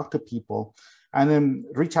and talk to people, and then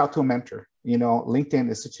reach out to a mentor. LinkedIn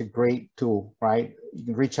is such a great tool, right? You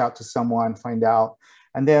can reach out to someone, find out,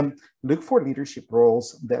 and then look for leadership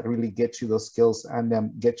roles that really get you those skills and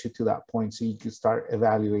then get you to that point so you can start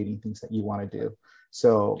evaluating things that you want to do.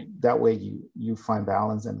 So that way you find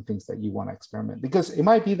balance and things that you want to experiment, because it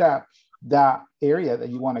might be that area that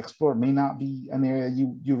you want to explore may not be an area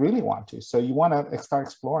you really want to. So you want to start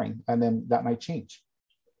exploring, and then that might change.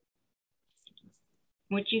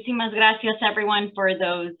 Muchísimas gracias, everyone, for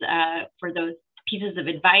those pieces of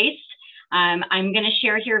advice. I'm going to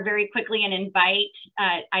share here very quickly and invite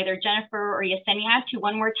either Jennifer or Yesenia to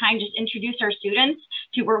one more time just introduce our students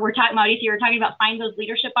to where we're talking about. Mauricio, you're talking about find those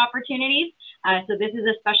leadership opportunities. So this is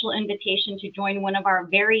a special invitation to join one of our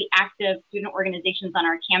very active student organizations on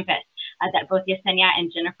our campus that both Yesenia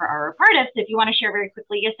and Jennifer are a part of. So if you want to share very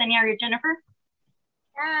quickly, Yesenia or Jennifer?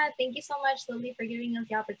 Yeah, thank you so much, Lily, for giving us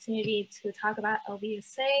the opportunity to talk about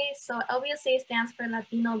LBSA. So LBSA stands for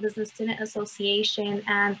Latino Business Student Association.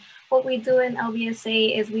 And what we do in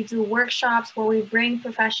LBSA is we do workshops where we bring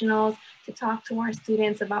professionals to talk to our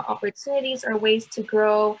students about opportunities or ways to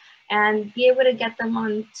grow and be able to get them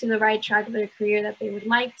on to the right track of their career that they would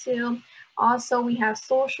like to. Also, we have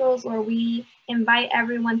socials where we invite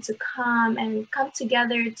everyone to come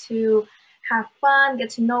together to have fun, get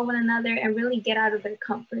to know one another, and really get out of their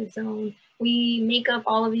comfort zone. We make up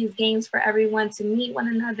all of these games for everyone to meet one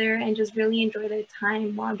another and just really enjoy their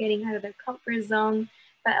time while getting out of their comfort zone.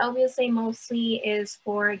 But LBSA mostly is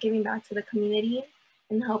for giving back to the community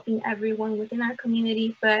and helping everyone within our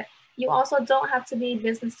community. But you also don't have to be a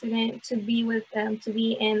business student to be with them, to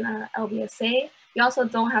be in LBSA. You also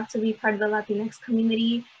don't have to be part of the Latinx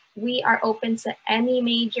community. We are open to any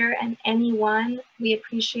major and anyone. We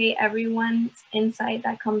appreciate everyone's insight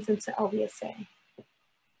that comes into LBSA.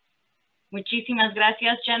 Muchísimas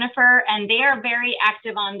gracias, Jennifer. And they are very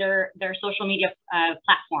active on their social media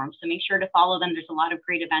platforms, so make sure to follow them. There's a lot of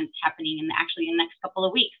great events happening in the next couple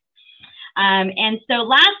of weeks. And so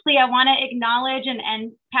lastly, I want to acknowledge,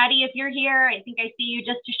 and Patty, if you're here, I think I see you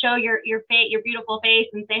just to show your beautiful face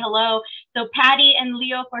and say hello. So Patty and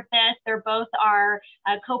Leo Cortez, they're both our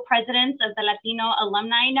co-presidents of the Latino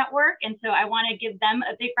Alumni Network. And so I want to give them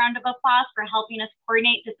a big round of applause for helping us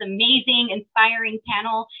coordinate this amazing, inspiring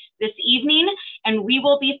panel this evening. And we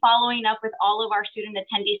will be following up with all of our student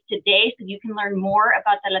attendees today so you can learn more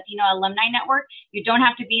about the Latino Alumni Network. You don't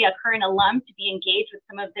have to be a current alum to be engaged with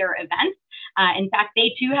some of their events. In fact,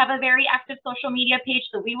 they too have a very active social media page,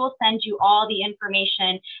 so we will send you all the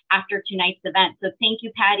information after tonight's event. So thank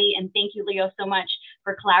you, Patty, and thank you, Leo, so much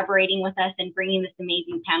for collaborating with us and bringing this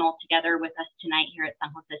amazing panel together with us tonight here at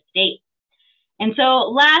San Jose State. And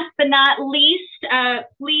so last but not least,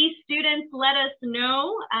 please, students, let us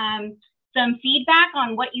know some feedback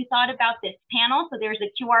on what you thought about this panel. So there's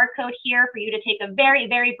a QR code here for you to take a very,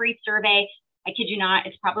 very brief survey. I kid you not,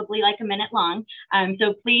 it's probably like a minute long.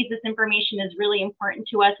 So please, this information is really important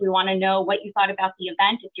to us. We want to know what you thought about the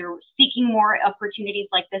event, if you're seeking more opportunities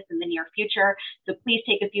like this in the near future. So please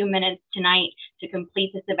take a few minutes tonight to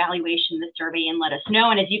complete this evaluation, this survey, and let us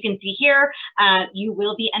know. And as you can see here, you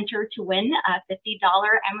will be entered to win a $50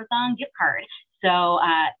 Amazon gift card. So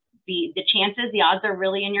the chances, the odds are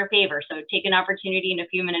really in your favor. So take an opportunity in a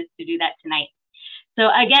few minutes to do that tonight. So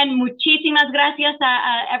again, muchísimas gracias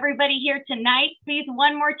a everybody here tonight. Please,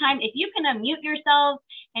 one more time, if you can unmute yourselves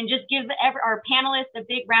and just give our panelists a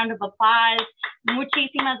big round of applause.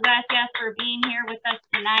 Muchísimas gracias for being here with us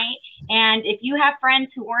tonight. And if you have friends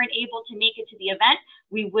who weren't able to make it to the event,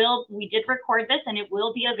 we did record this and it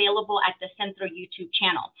will be available at the Centro YouTube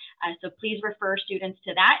channel. So please refer students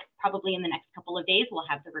to that. Probably in the next couple of days, we'll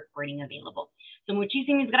have the recording available. So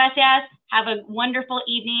muchísimas gracias. Have a wonderful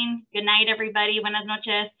evening. Good night, everybody. Buenas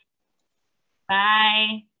noches.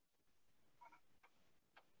 Bye.